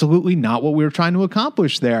absolutely not what we were trying to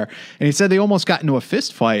accomplish there. And he said they almost got into a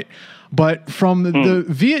fist fight. But from the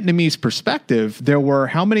Vietnamese perspective, there were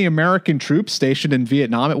how many American troops stationed in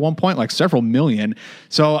Vietnam at one point? Like several million.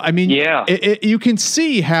 So, I mean, you can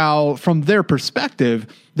see how from their perspective,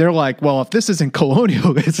 they're like, well, if this isn't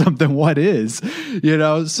colonialism, then what is?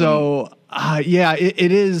 So,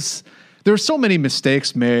 it is. There's so many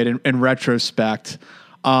mistakes made in retrospect.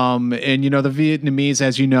 And the Vietnamese,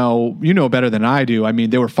 as you know better than I do. I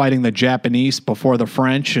mean, they were fighting the Japanese before the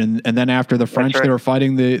French, and then after the French, they were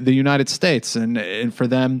fighting the United States. And for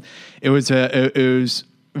them, it was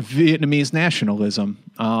Vietnamese nationalism.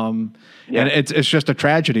 And it's just a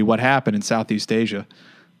tragedy what happened in Southeast Asia.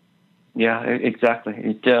 Yeah,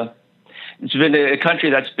 exactly. It's been a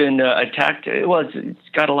country that's been attacked. Well, it's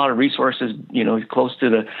got a lot of resources, close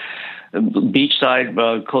to the beach side,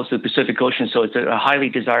 close to the Pacific Ocean, so it's a highly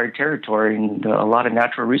desired territory and a lot of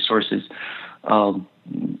natural resources,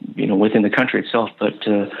 within the country itself. But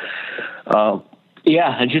just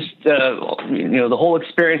the whole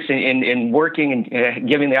experience in working and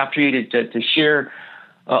giving the opportunity to share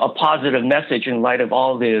a positive message in light of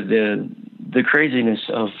all the craziness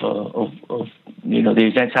of the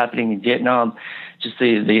events happening in Vietnam, just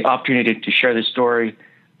the opportunity to share the story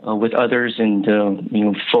with others and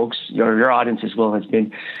folks, your audience as well, has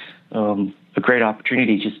been a great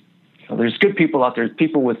opportunity. Just there's good people out there,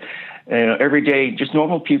 people with everyday, just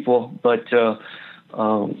normal people, but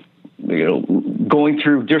going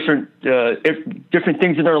through different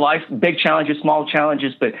things in their life, big challenges, small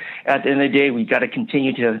challenges. But at the end of the day, we got to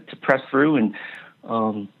continue to press through and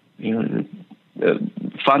find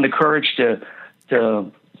the courage to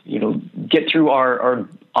get through our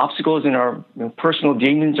obstacles and our personal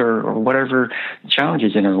demons or whatever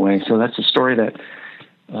challenges in our way. So that's a story that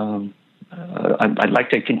I'd like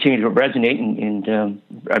to continue to resonate, and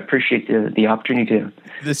I appreciate the opportunity to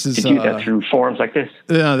do that through forums like this.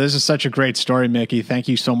 This is such a great story, Mickey. Thank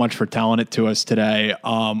you so much for telling it to us today.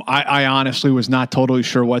 I honestly was not totally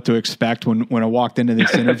sure what to expect when I walked into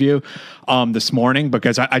this interview this morning,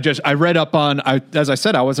 because I read up on, as I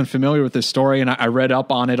said, I wasn't familiar with this story, and I read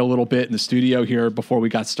up on it a little bit in the studio here before we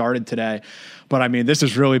got started today. But I mean, this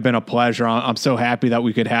has really been a pleasure. I'm so happy that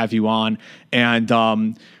we could have you on. And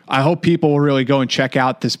I hope people will really go and check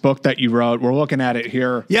out this book that you wrote. We're looking at it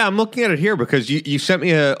here. Yeah, I'm looking at it here because you sent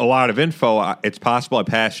me a lot of info. It's possible I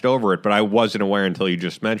passed over it, but I wasn't aware until you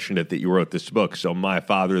just mentioned it that you wrote this book. So My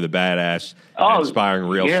Father the Badass, Inspiring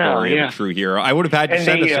Real Story of a True Hero. I would have had to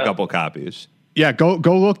send us a couple copies. Yeah, go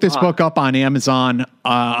look this book up on Amazon.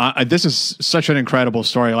 This is such an incredible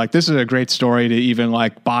story. Like, this is a great story to even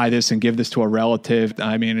like buy this and give this to a relative.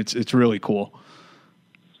 I mean, it's really cool.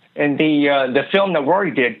 And the film that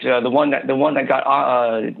Rory did, the one that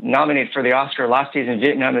got nominated for the Oscar, Last Days in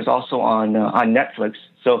Vietnam, is also on Netflix.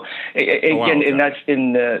 So and that's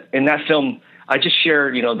in that film. I just share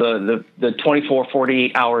the 24,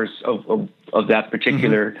 48 hours of that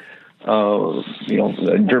particular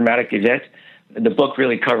dramatic event. The book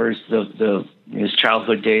really covers his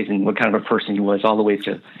childhood days and what kind of a person he was, all the way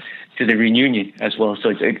to the reunion as well.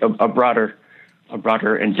 So it's a broader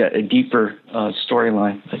and a deeper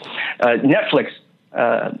storyline. Netflix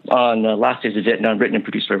on Last Days of Vietnam, written and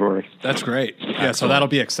produced by Rory. That's great. Yeah, so that'll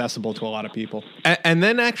be accessible to a lot of people. And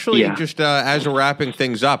then actually, just as we're wrapping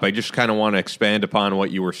things up, I just kind of want to expand upon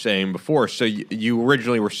what you were saying before. So you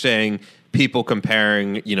originally were saying people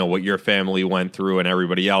comparing, what your family went through and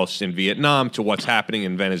everybody else in Vietnam to what's happening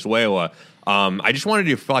in Venezuela. I just wanted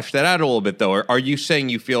you to flesh that out a little bit, though. Are you saying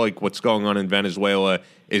you feel like what's going on in Venezuela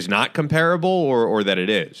is not comparable, or that it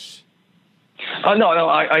is? No.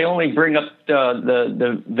 I only bring up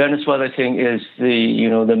the Venezuela thing is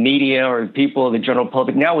the media or people, the general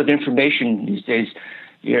public. Now with information these days,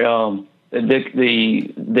 the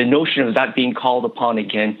notion of that being called upon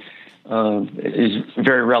again is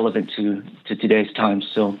very relevant to today's times.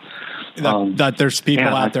 So that there's people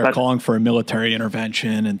out there calling for a military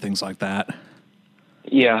intervention and things like that.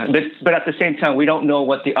 Yeah, but at the same time, we don't know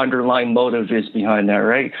what the underlying motive is behind that,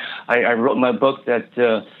 right? I wrote in my book that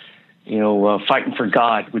fighting for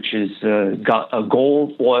God, which is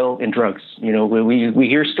gold, oil, and drugs. We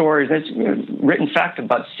hear stories. That's written fact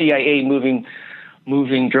about CIA moving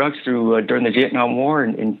drugs through during the Vietnam War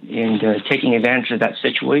and taking advantage of that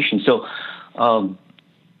situation. So,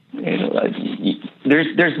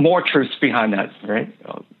 there's more truths behind that, right?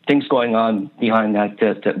 Things going on behind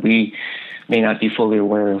that we may not be fully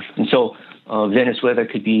aware of. And so, Venezuela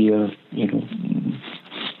could be,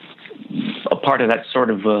 a part of that sort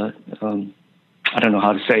of, I don't know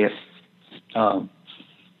how to say it,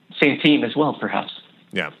 same theme as well, perhaps.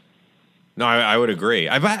 Yeah. No, I would agree.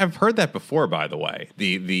 I've heard that before, by the way,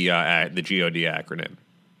 the GOD acronym.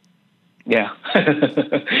 Yeah. I'm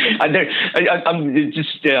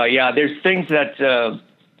just, there's things that, for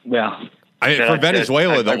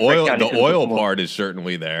Venezuela, the oil part is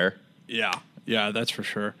certainly there. Yeah, that's for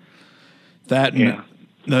sure. That and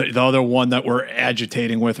the other one that we're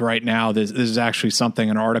agitating with right now, this is actually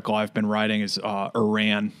an article I've been writing, is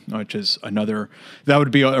Iran, which is another, that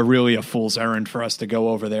would be really a fool's errand for us to go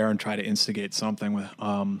over there and try to instigate something with.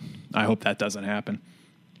 I hope that doesn't happen.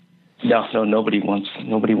 No, nobody wants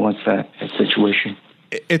that situation.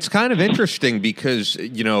 It's kind of interesting because,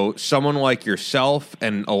 someone like yourself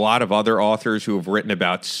and a lot of other authors who have written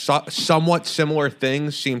about somewhat similar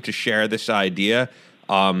things seem to share this idea.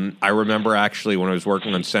 I remember actually when I was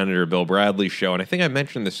working on Senator Bill Bradley's show, and I think I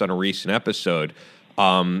mentioned this on a recent episode,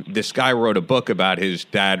 this guy wrote a book about his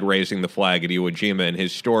dad raising the flag at Iwo Jima and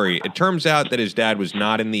his story. It turns out that his dad was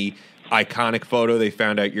not in the iconic photo they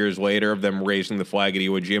found out years later of them raising the flag at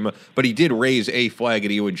Iwo Jima, but he did raise a flag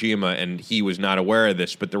at Iwo Jima, and he was not aware of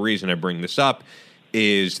this. But the reason I bring this up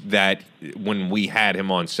is that when we had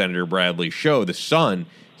him on Senator Bradley's show, The Sun,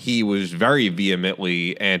 he was very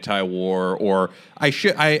vehemently anti-war, or I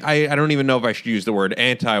don't even know if I should use the word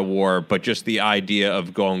anti-war, but just the idea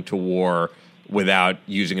of going to war without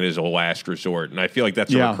using it as a last resort. And I feel like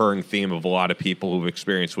that's a recurring theme of a lot of people who've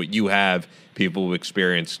experienced what you have, people who've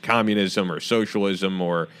experienced communism or socialism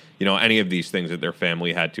or, any of these things that their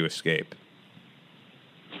family had to escape.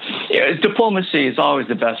 Yeah, diplomacy is always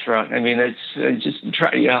the best route. I mean, it's just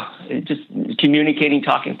communicating,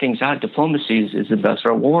 talking things out. Diplomacy is the best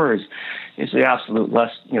route. War is the absolute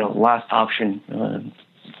last option.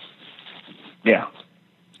 Yeah,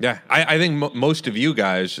 I think most of you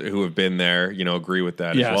guys who have been there, agree with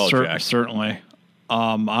that as well, Jack. Certainly.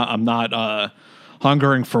 I'm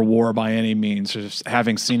hungering for war by any means. Just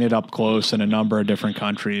having seen it up close in a number of different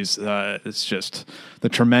countries, it's just the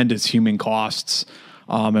tremendous human costs.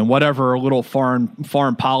 And whatever little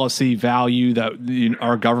foreign policy value that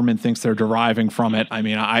our government thinks they're deriving from it, I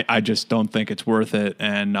mean, I just don't think it's worth it.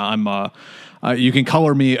 And you can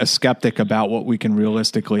color me a skeptic about what we can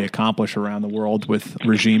realistically accomplish around the world with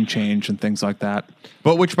regime change and things like that.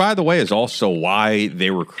 But which, by the way, is also why they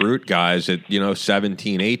recruit guys at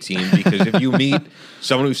 17, 18, because if you meet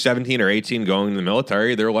someone who's 17 or 18 going in the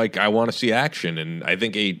military, they're like, I want to see action. And I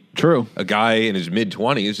think a guy in his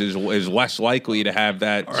mid-20s is less likely to have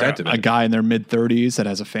that sentiment. A guy in their mid-30s that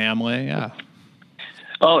has a family, yeah.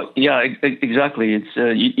 Oh, yeah, exactly. It's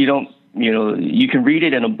you don't, you can read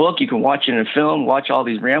it in a book, you can watch it in a film, watch all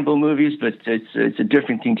these Rambo movies, but it's a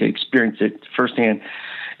different thing to experience it firsthand.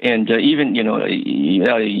 And even,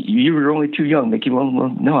 you were only too young, Mickey. Well,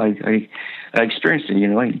 no, I experienced it,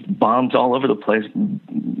 like bombs all over the place,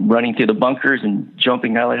 running through the bunkers and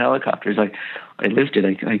jumping out of helicopters. I lived it.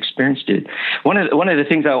 I experienced it. One of the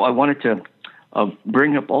things I wanted to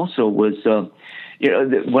bring up also was,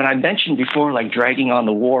 when I mentioned before, like dragging on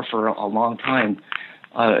the war for a long time,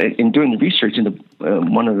 in doing the research,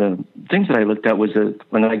 one of the things that I looked at was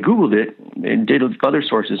when I Googled it, and did other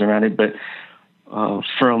sources around it, but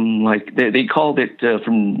from they called it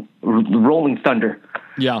from Rolling Thunder.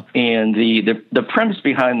 Yeah. And the premise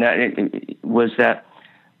behind that was that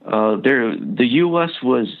the U.S.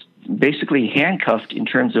 was basically handcuffed in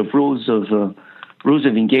terms of rules of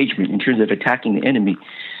engagement, in terms of attacking the enemy.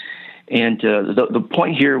 And the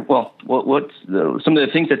point here, what's some of the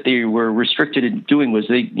things that they were restricted in doing was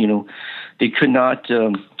they could not,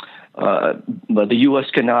 the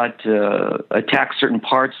U.S. could not attack certain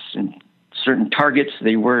parts and certain targets.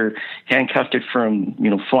 They were handcuffed from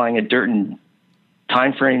flying at certain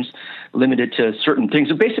time frames, limited to certain things.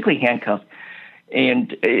 So basically handcuffed.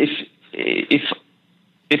 And if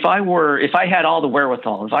I had all the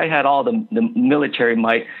wherewithal, if I had all the military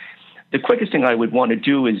might, the quickest thing I would want to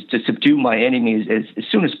do is to subdue my enemies as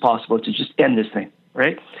soon as possible, to just end this thing,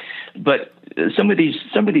 right? But some of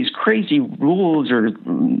these crazy rules or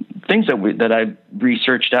things that I've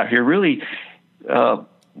researched out here really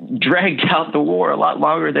dragged out the war a lot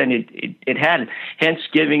longer than it had, hence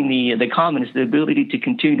giving the communists the ability to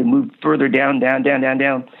continue to move further down,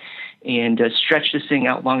 and stretch this thing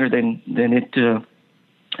out longer than it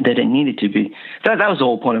needed to be. That was the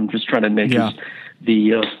whole point I'm just trying to make. Yeah.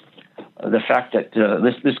 Is the fact that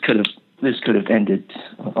this could have ended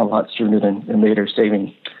a lot sooner and later,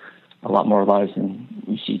 saving a lot more lives than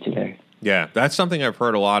we see today. Yeah, that's something I've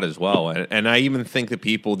heard a lot as well, and I even think that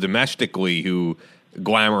people domestically who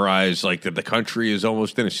glamorize like that the country is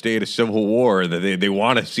almost in a state of civil war, that they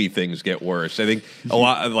want to see things get worse. I think a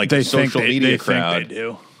lot of the social media crowd. Think they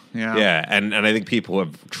do. Yeah. Yeah, and I think people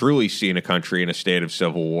have truly seen a country in a state of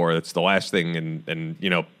civil war. That's the last thing, and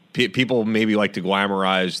people maybe like to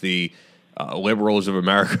glamorize the liberals of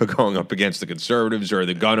America going up against the conservatives, or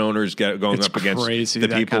the gun owners going up against the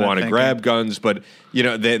people who want to grab guns. But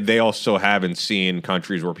they also haven't seen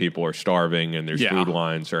countries where people are starving and there's food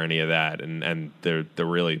lines or any of that, and they're the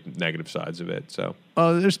really negative sides of it. So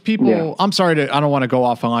there's people. Yeah. I'm sorry I don't want to go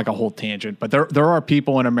off on like a whole tangent, but there are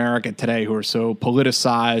people in America today who are so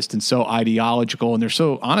politicized and so ideological, and they're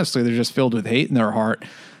just filled with hate in their heart,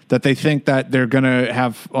 that they think that they're going to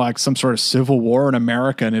have like some sort of civil war in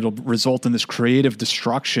America, and it'll result in this creative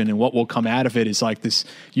destruction, and what will come out of it is like this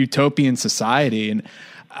utopian society. And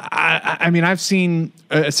I mean, I've seen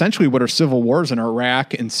essentially what are civil wars in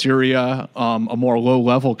Iraq and Syria, a more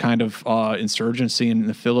low-level kind of insurgency in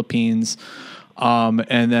the Philippines.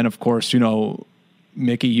 And then, of course,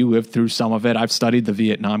 Mickey, you lived through some of it. I've studied the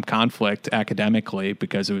Vietnam conflict academically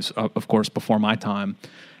because it was, of course, before my time.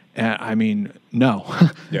 I mean, no,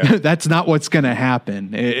 that's not what's going to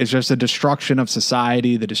happen. It's just a destruction of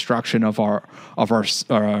society, the destruction of our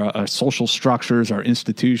social structures, our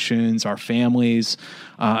institutions, our families.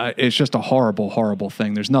 It's just a horrible, horrible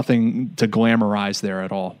thing. There's nothing to glamorize there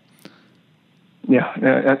at all. Yeah,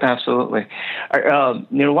 absolutely.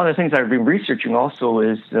 One of the things I've been researching also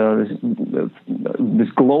is this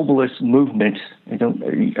globalist movement.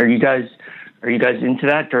 Are you guys into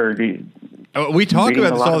that, or do you? We talk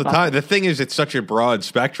about this all the time. The thing is, it's such a broad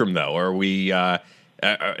spectrum, though. Are we?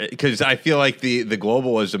 Because I feel like the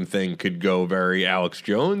globalism thing could go very Alex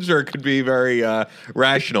Jones, or it could be very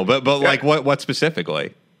rational. But like what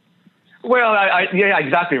specifically? Well, yeah,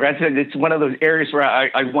 exactly. Right. It's one of those areas where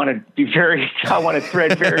I want to be I want to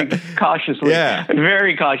tread very cautiously. Yeah.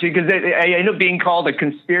 Very cautious, because I end up being called a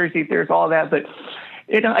conspiracy theorist, all that. But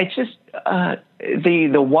It's just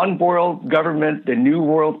the one world government, the new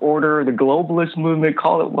world order, the globalist movement,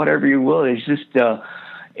 call it whatever you will. It's just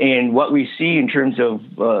and what we see in terms of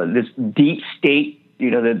this deep state.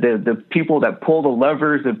 The people that pull the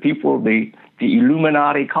levers, the people, the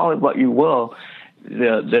Illuminati, call it what you will.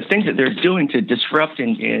 The things that they're doing to disrupt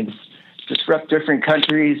and disrupt different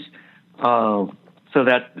countries, so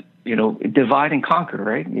that divide and conquer,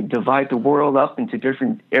 right? You divide the world up into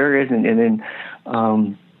different areas and then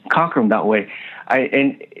conquer them that way.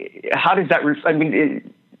 And how does that?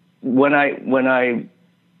 When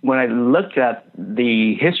I looked at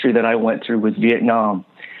the history that I went through with Vietnam,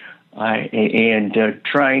 and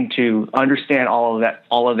trying to understand all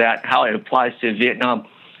of that, how it applies to Vietnam,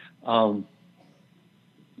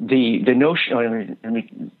 the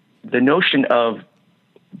notion of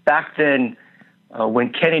back then.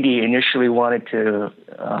 When Kennedy initially wanted to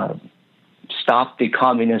stop the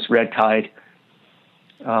communist red tide,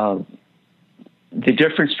 the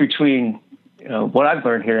difference between what I've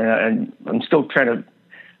learned here, and I'm still trying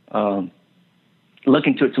to look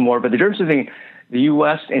into it some more, but the difference between the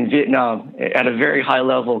U.S. and Vietnam at a very high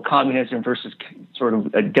level, communism versus sort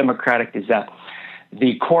of a democratic, is that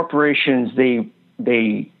the corporations, they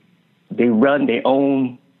run, they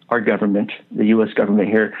own our government, the U.S. government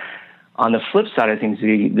here. On the flip side of things, the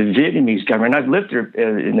Vietnamese government, I've lived there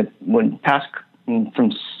from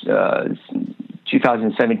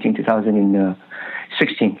 2017,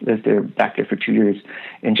 2016, lived there back there for 2 years,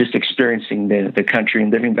 and just experiencing the country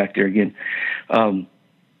and living back there again.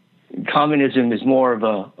 Communism is more of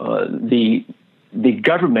the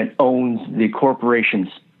government owns the corporations,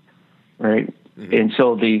 right? Mm-hmm. And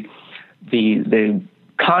so the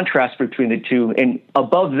contrast between the two, and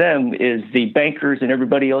above them is the bankers and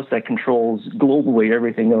everybody else that controls globally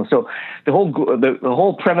everything else. So the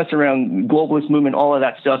whole premise around globalist movement, all of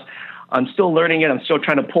that stuff, I'm still learning it. I'm still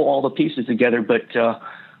trying to pull all the pieces together, but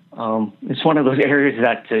it's one of those areas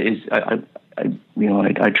that is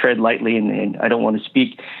I tread lightly, and I don't want to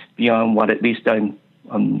speak beyond what at least what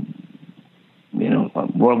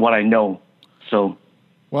I know. So,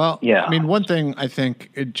 well, yeah. I mean, one thing I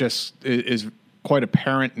think it just is quite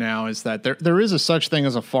apparent now is that there is a such thing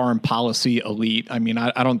as a foreign policy elite. I mean,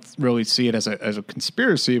 I don't really see it as a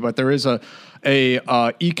conspiracy, but there is a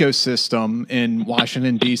ecosystem in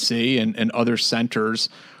Washington D.C. and other centers,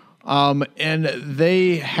 and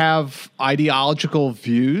they have ideological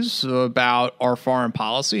views about our foreign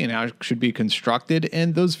policy and how it should be constructed,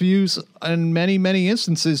 and those views, in many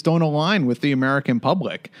instances, don't align with the American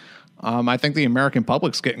public. I think the American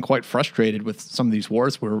public's getting quite frustrated with some of these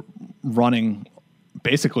wars we're running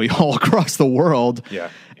basically all across the world. Yeah.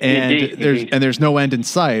 And there's no end in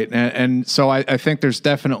sight. And so I think there's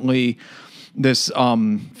definitely this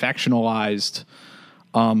factionalized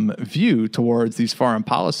view towards these foreign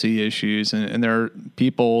policy issues. And there are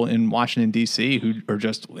people in Washington, D.C. who are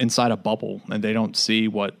just inside a bubble, and they don't see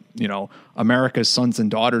what, America's sons and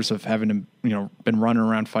daughters of having, been running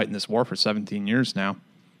around fighting this war for 17 years now.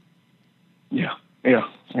 Yeah,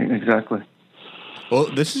 exactly.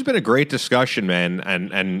 Well, this has been a great discussion, man,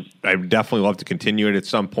 and I'd definitely love to continue it at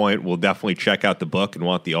some point. We'll definitely check out the book and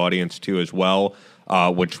want the audience to as well,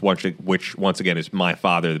 which once again is My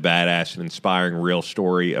Father the Badass, an inspiring real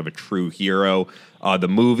story of a true hero. The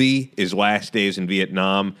movie is Last Days in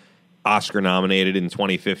Vietnam, Oscar nominated in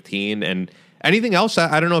 2015. And anything else?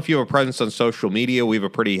 I don't know if you have a presence on social media. We have a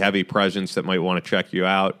pretty heavy presence that might want to check you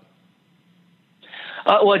out.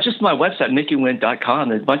 Well, just my website, MickeyWynn.com.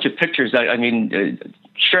 There's a bunch of pictures.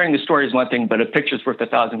 Sharing the story is one thing, but a picture's worth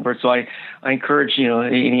 1,000 words. So I encourage,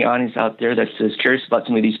 any audience out there that's curious about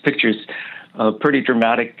some of these pictures. Pretty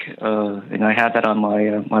dramatic, and I have that on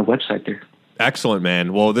my website there. Excellent,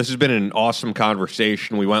 man. Well, this has been an awesome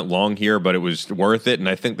conversation. We went long here, but it was worth it, and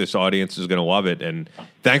I think this audience is going to love it. And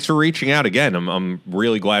thanks for reaching out again. I'm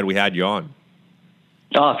really glad we had you on.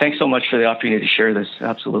 Oh, thanks so much for the opportunity to share this.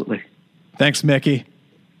 Absolutely. Thanks, Mickey.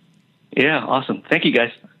 Yeah, awesome. Thank you,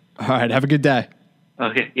 guys. All right, have a good day.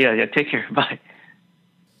 Okay, yeah, take care. Bye.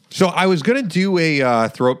 So I was going to do a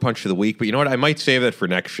throat punch of the week, but you know what? I might save that for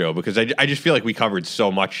next show because I just feel like we covered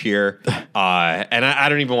so much here, and I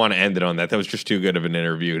don't even want to end it on that. That was just too good of an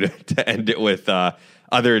interview to end it with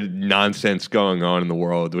other nonsense going on in the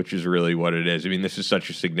world, which is really what it is. I mean, this is such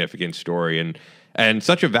a significant story and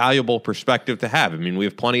such a valuable perspective to have. I mean, we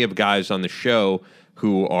have plenty of guys on the show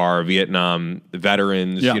who are Vietnam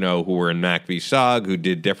veterans, who were in Mac v. SOG, who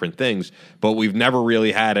did different things, but we've never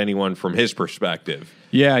really had anyone from his perspective.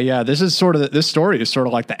 Yeah. This story is sort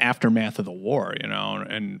of like the aftermath of the war,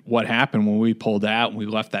 and what happened when we pulled out and we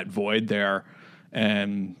left that void there.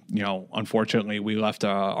 And, unfortunately, we left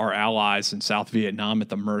our allies in South Vietnam at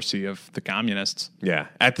the mercy of the communists. Yeah.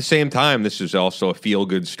 At the same time, this is also a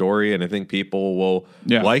feel-good story, and I think people will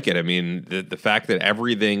like it. I mean, the fact that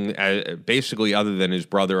everything, basically other than his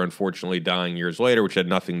brother unfortunately dying years later, which had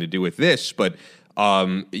nothing to do with this, but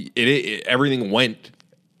everything went,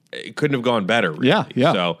 it couldn't have gone better. Really.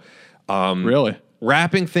 Yeah. So, really.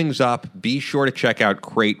 Wrapping things up, be sure to check out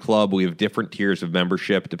Crate Club. We have different tiers of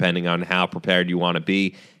membership depending on how prepared you want to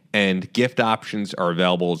be, and gift options are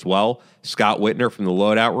available as well. Scott Whitner from the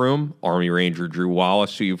Loadout Room, Army Ranger Drew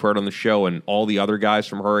Wallace, who you've heard on the show, and all the other guys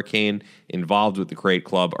from Hurricane involved with the Crate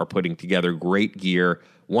Club are putting together great gear,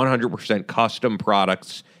 100% custom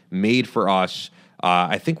products made for us.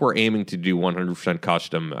 I think we're aiming to do 100%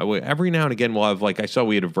 custom. Every now and again, we'll have, I saw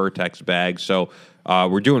we had a Vertex bag, so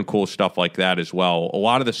we're doing cool stuff like that as well. A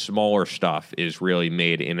lot of the smaller stuff is really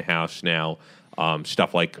made in-house now,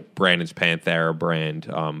 stuff like Brandon's Panthera brand.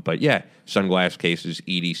 But yeah, sunglass cases,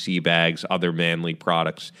 EDC bags, other manly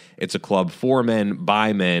products. It's a club for men,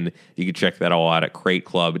 by men. You can check that all out at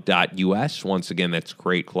crateclub.us. Once again, that's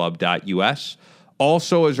crateclub.us.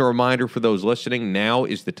 Also, as a reminder for those listening, now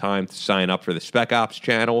is the time to sign up for the Spec Ops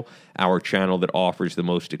channel, our channel that offers the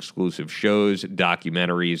most exclusive shows,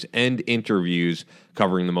 documentaries, and interviews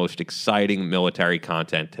covering the most exciting military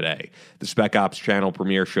content today. The Spec Ops channel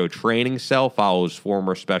premiere show Training Cell follows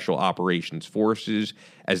former Special Operations Forces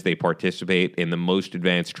as they participate in the most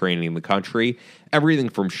advanced training in the country. Everything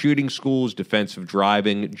from shooting schools, defensive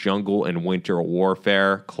driving, jungle and winter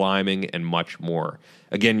warfare, climbing, and much more.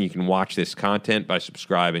 Again, you can watch this content by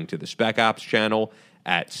subscribing to the Spec Ops channel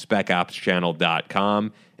at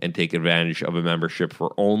specopschannel.com and take advantage of a membership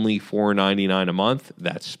for only $4.99 a month.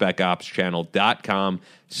 That's specopschannel.com.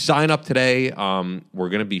 Sign up today. We're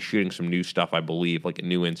going to be shooting some new stuff, I believe, like a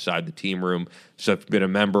new Inside the Team Room. So if you've been a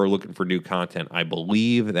member looking for new content, I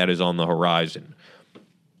believe that is on the horizon.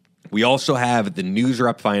 We also have the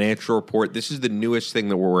NewsRep Financial Report. This is the newest thing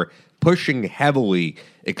that we're pushing heavily.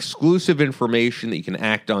 Exclusive information that you can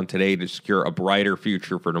act on today to secure a brighter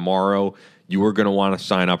future for tomorrow. You are going to want to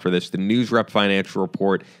sign up for this. The NewsRep Financial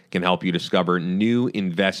Report can help you discover new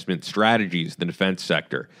investment strategies in the defense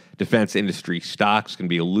sector. Defense industry stocks can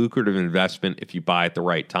be a lucrative investment if you buy at the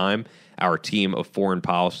right time. Our team of foreign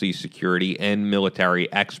policy, security, and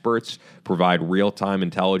military experts provide real-time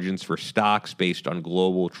intelligence for stocks based on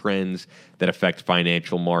global trends that affect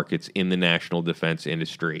financial markets in the national defense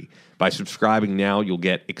industry. By subscribing now, you'll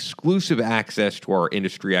get exclusive access to our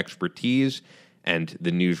industry expertise and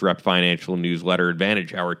the NewsRep Financial Newsletter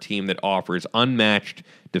Advantage, our team that offers unmatched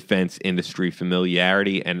defense industry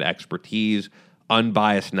familiarity and expertise,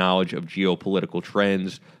 unbiased knowledge of geopolitical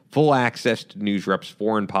trends, full access to NewsRep's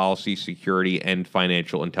foreign policy, security, and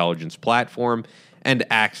financial intelligence platform, and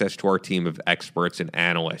access to our team of experts and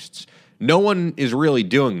analysts. No one is really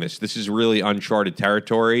doing this. This is really uncharted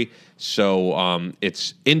territory, so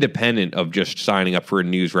it's independent of just signing up for a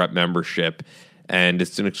NewsRep membership, and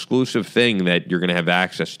it's an exclusive thing that you're going to have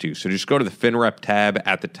access to. So just go to the FinRep tab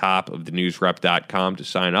at the top of the newsrep.com to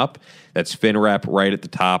sign up. That's FinRep right at the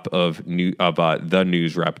top of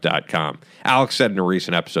thenewsrep.com. Alex said in a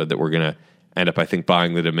recent episode that we're going to end up, I think,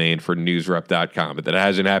 buying the domain for newsrep.com, but that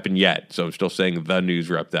hasn't happened yet, so I'm still saying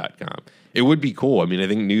thenewsrep.com. It would be cool. I mean, I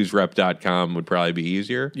think newsrep.com would probably be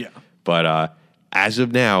easier. Yeah. But as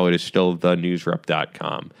of now, it is still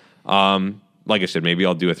thenewsrep.com. Like I said, maybe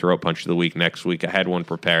I'll do a throat punch of the week next week. I had one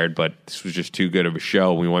prepared, but this was just too good of a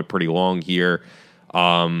show. We went pretty long here.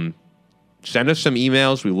 Send us some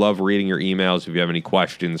emails. We love reading your emails. If you have any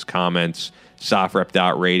questions, comments,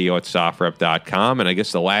 sofrep.radio@sofrep.com. And I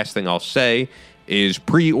guess the last thing I'll say is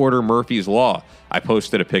pre-order Murphy's Law. I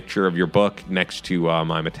posted a picture of your book next to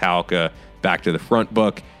my Metallica Back to the Front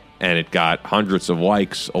book, and it got hundreds of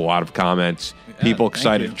likes, a lot of comments. People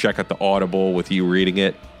excited to check out the Audible with you reading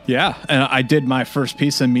it. Yeah, and I did my first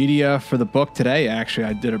piece of media for the book today. Actually,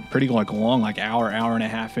 I did a pretty long, hour and a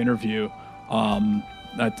half interview.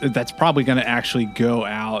 That's probably going to actually go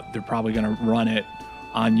out. They're probably going to run it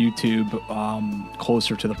on YouTube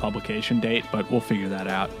closer to the publication date, but we'll figure that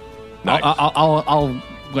out. Nice. I'll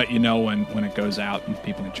let you know when it goes out, and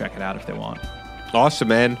people can check it out if they want. Awesome,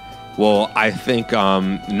 man. Well, I think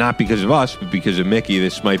not because of us, but because of Mickey,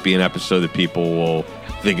 this might be an episode that people will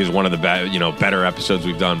think is one of the better episodes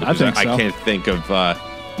we've done. Because I can't think of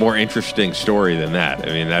more interesting story than that.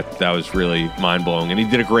 I mean, that was really mind blowing, and he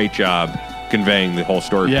did a great job conveying the whole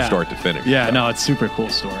story from start to finish. Yeah, so. No, it's a super cool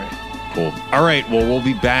story. Cool. All right, well, we'll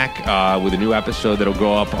be back with a new episode that'll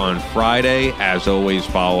go up on Friday. As always,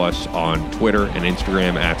 follow us on Twitter and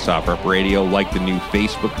Instagram at SofRep Radio. Like the new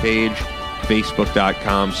Facebook page.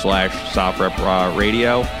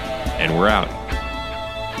 facebook.com/SoftRepRadio, and we're out.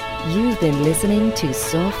 You've been listening to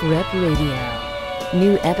Soft Rep Radio.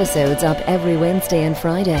 New episodes up every Wednesday and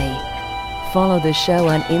Friday. Follow the show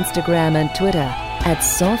on Instagram and Twitter at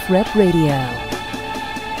Soft Rep Radio.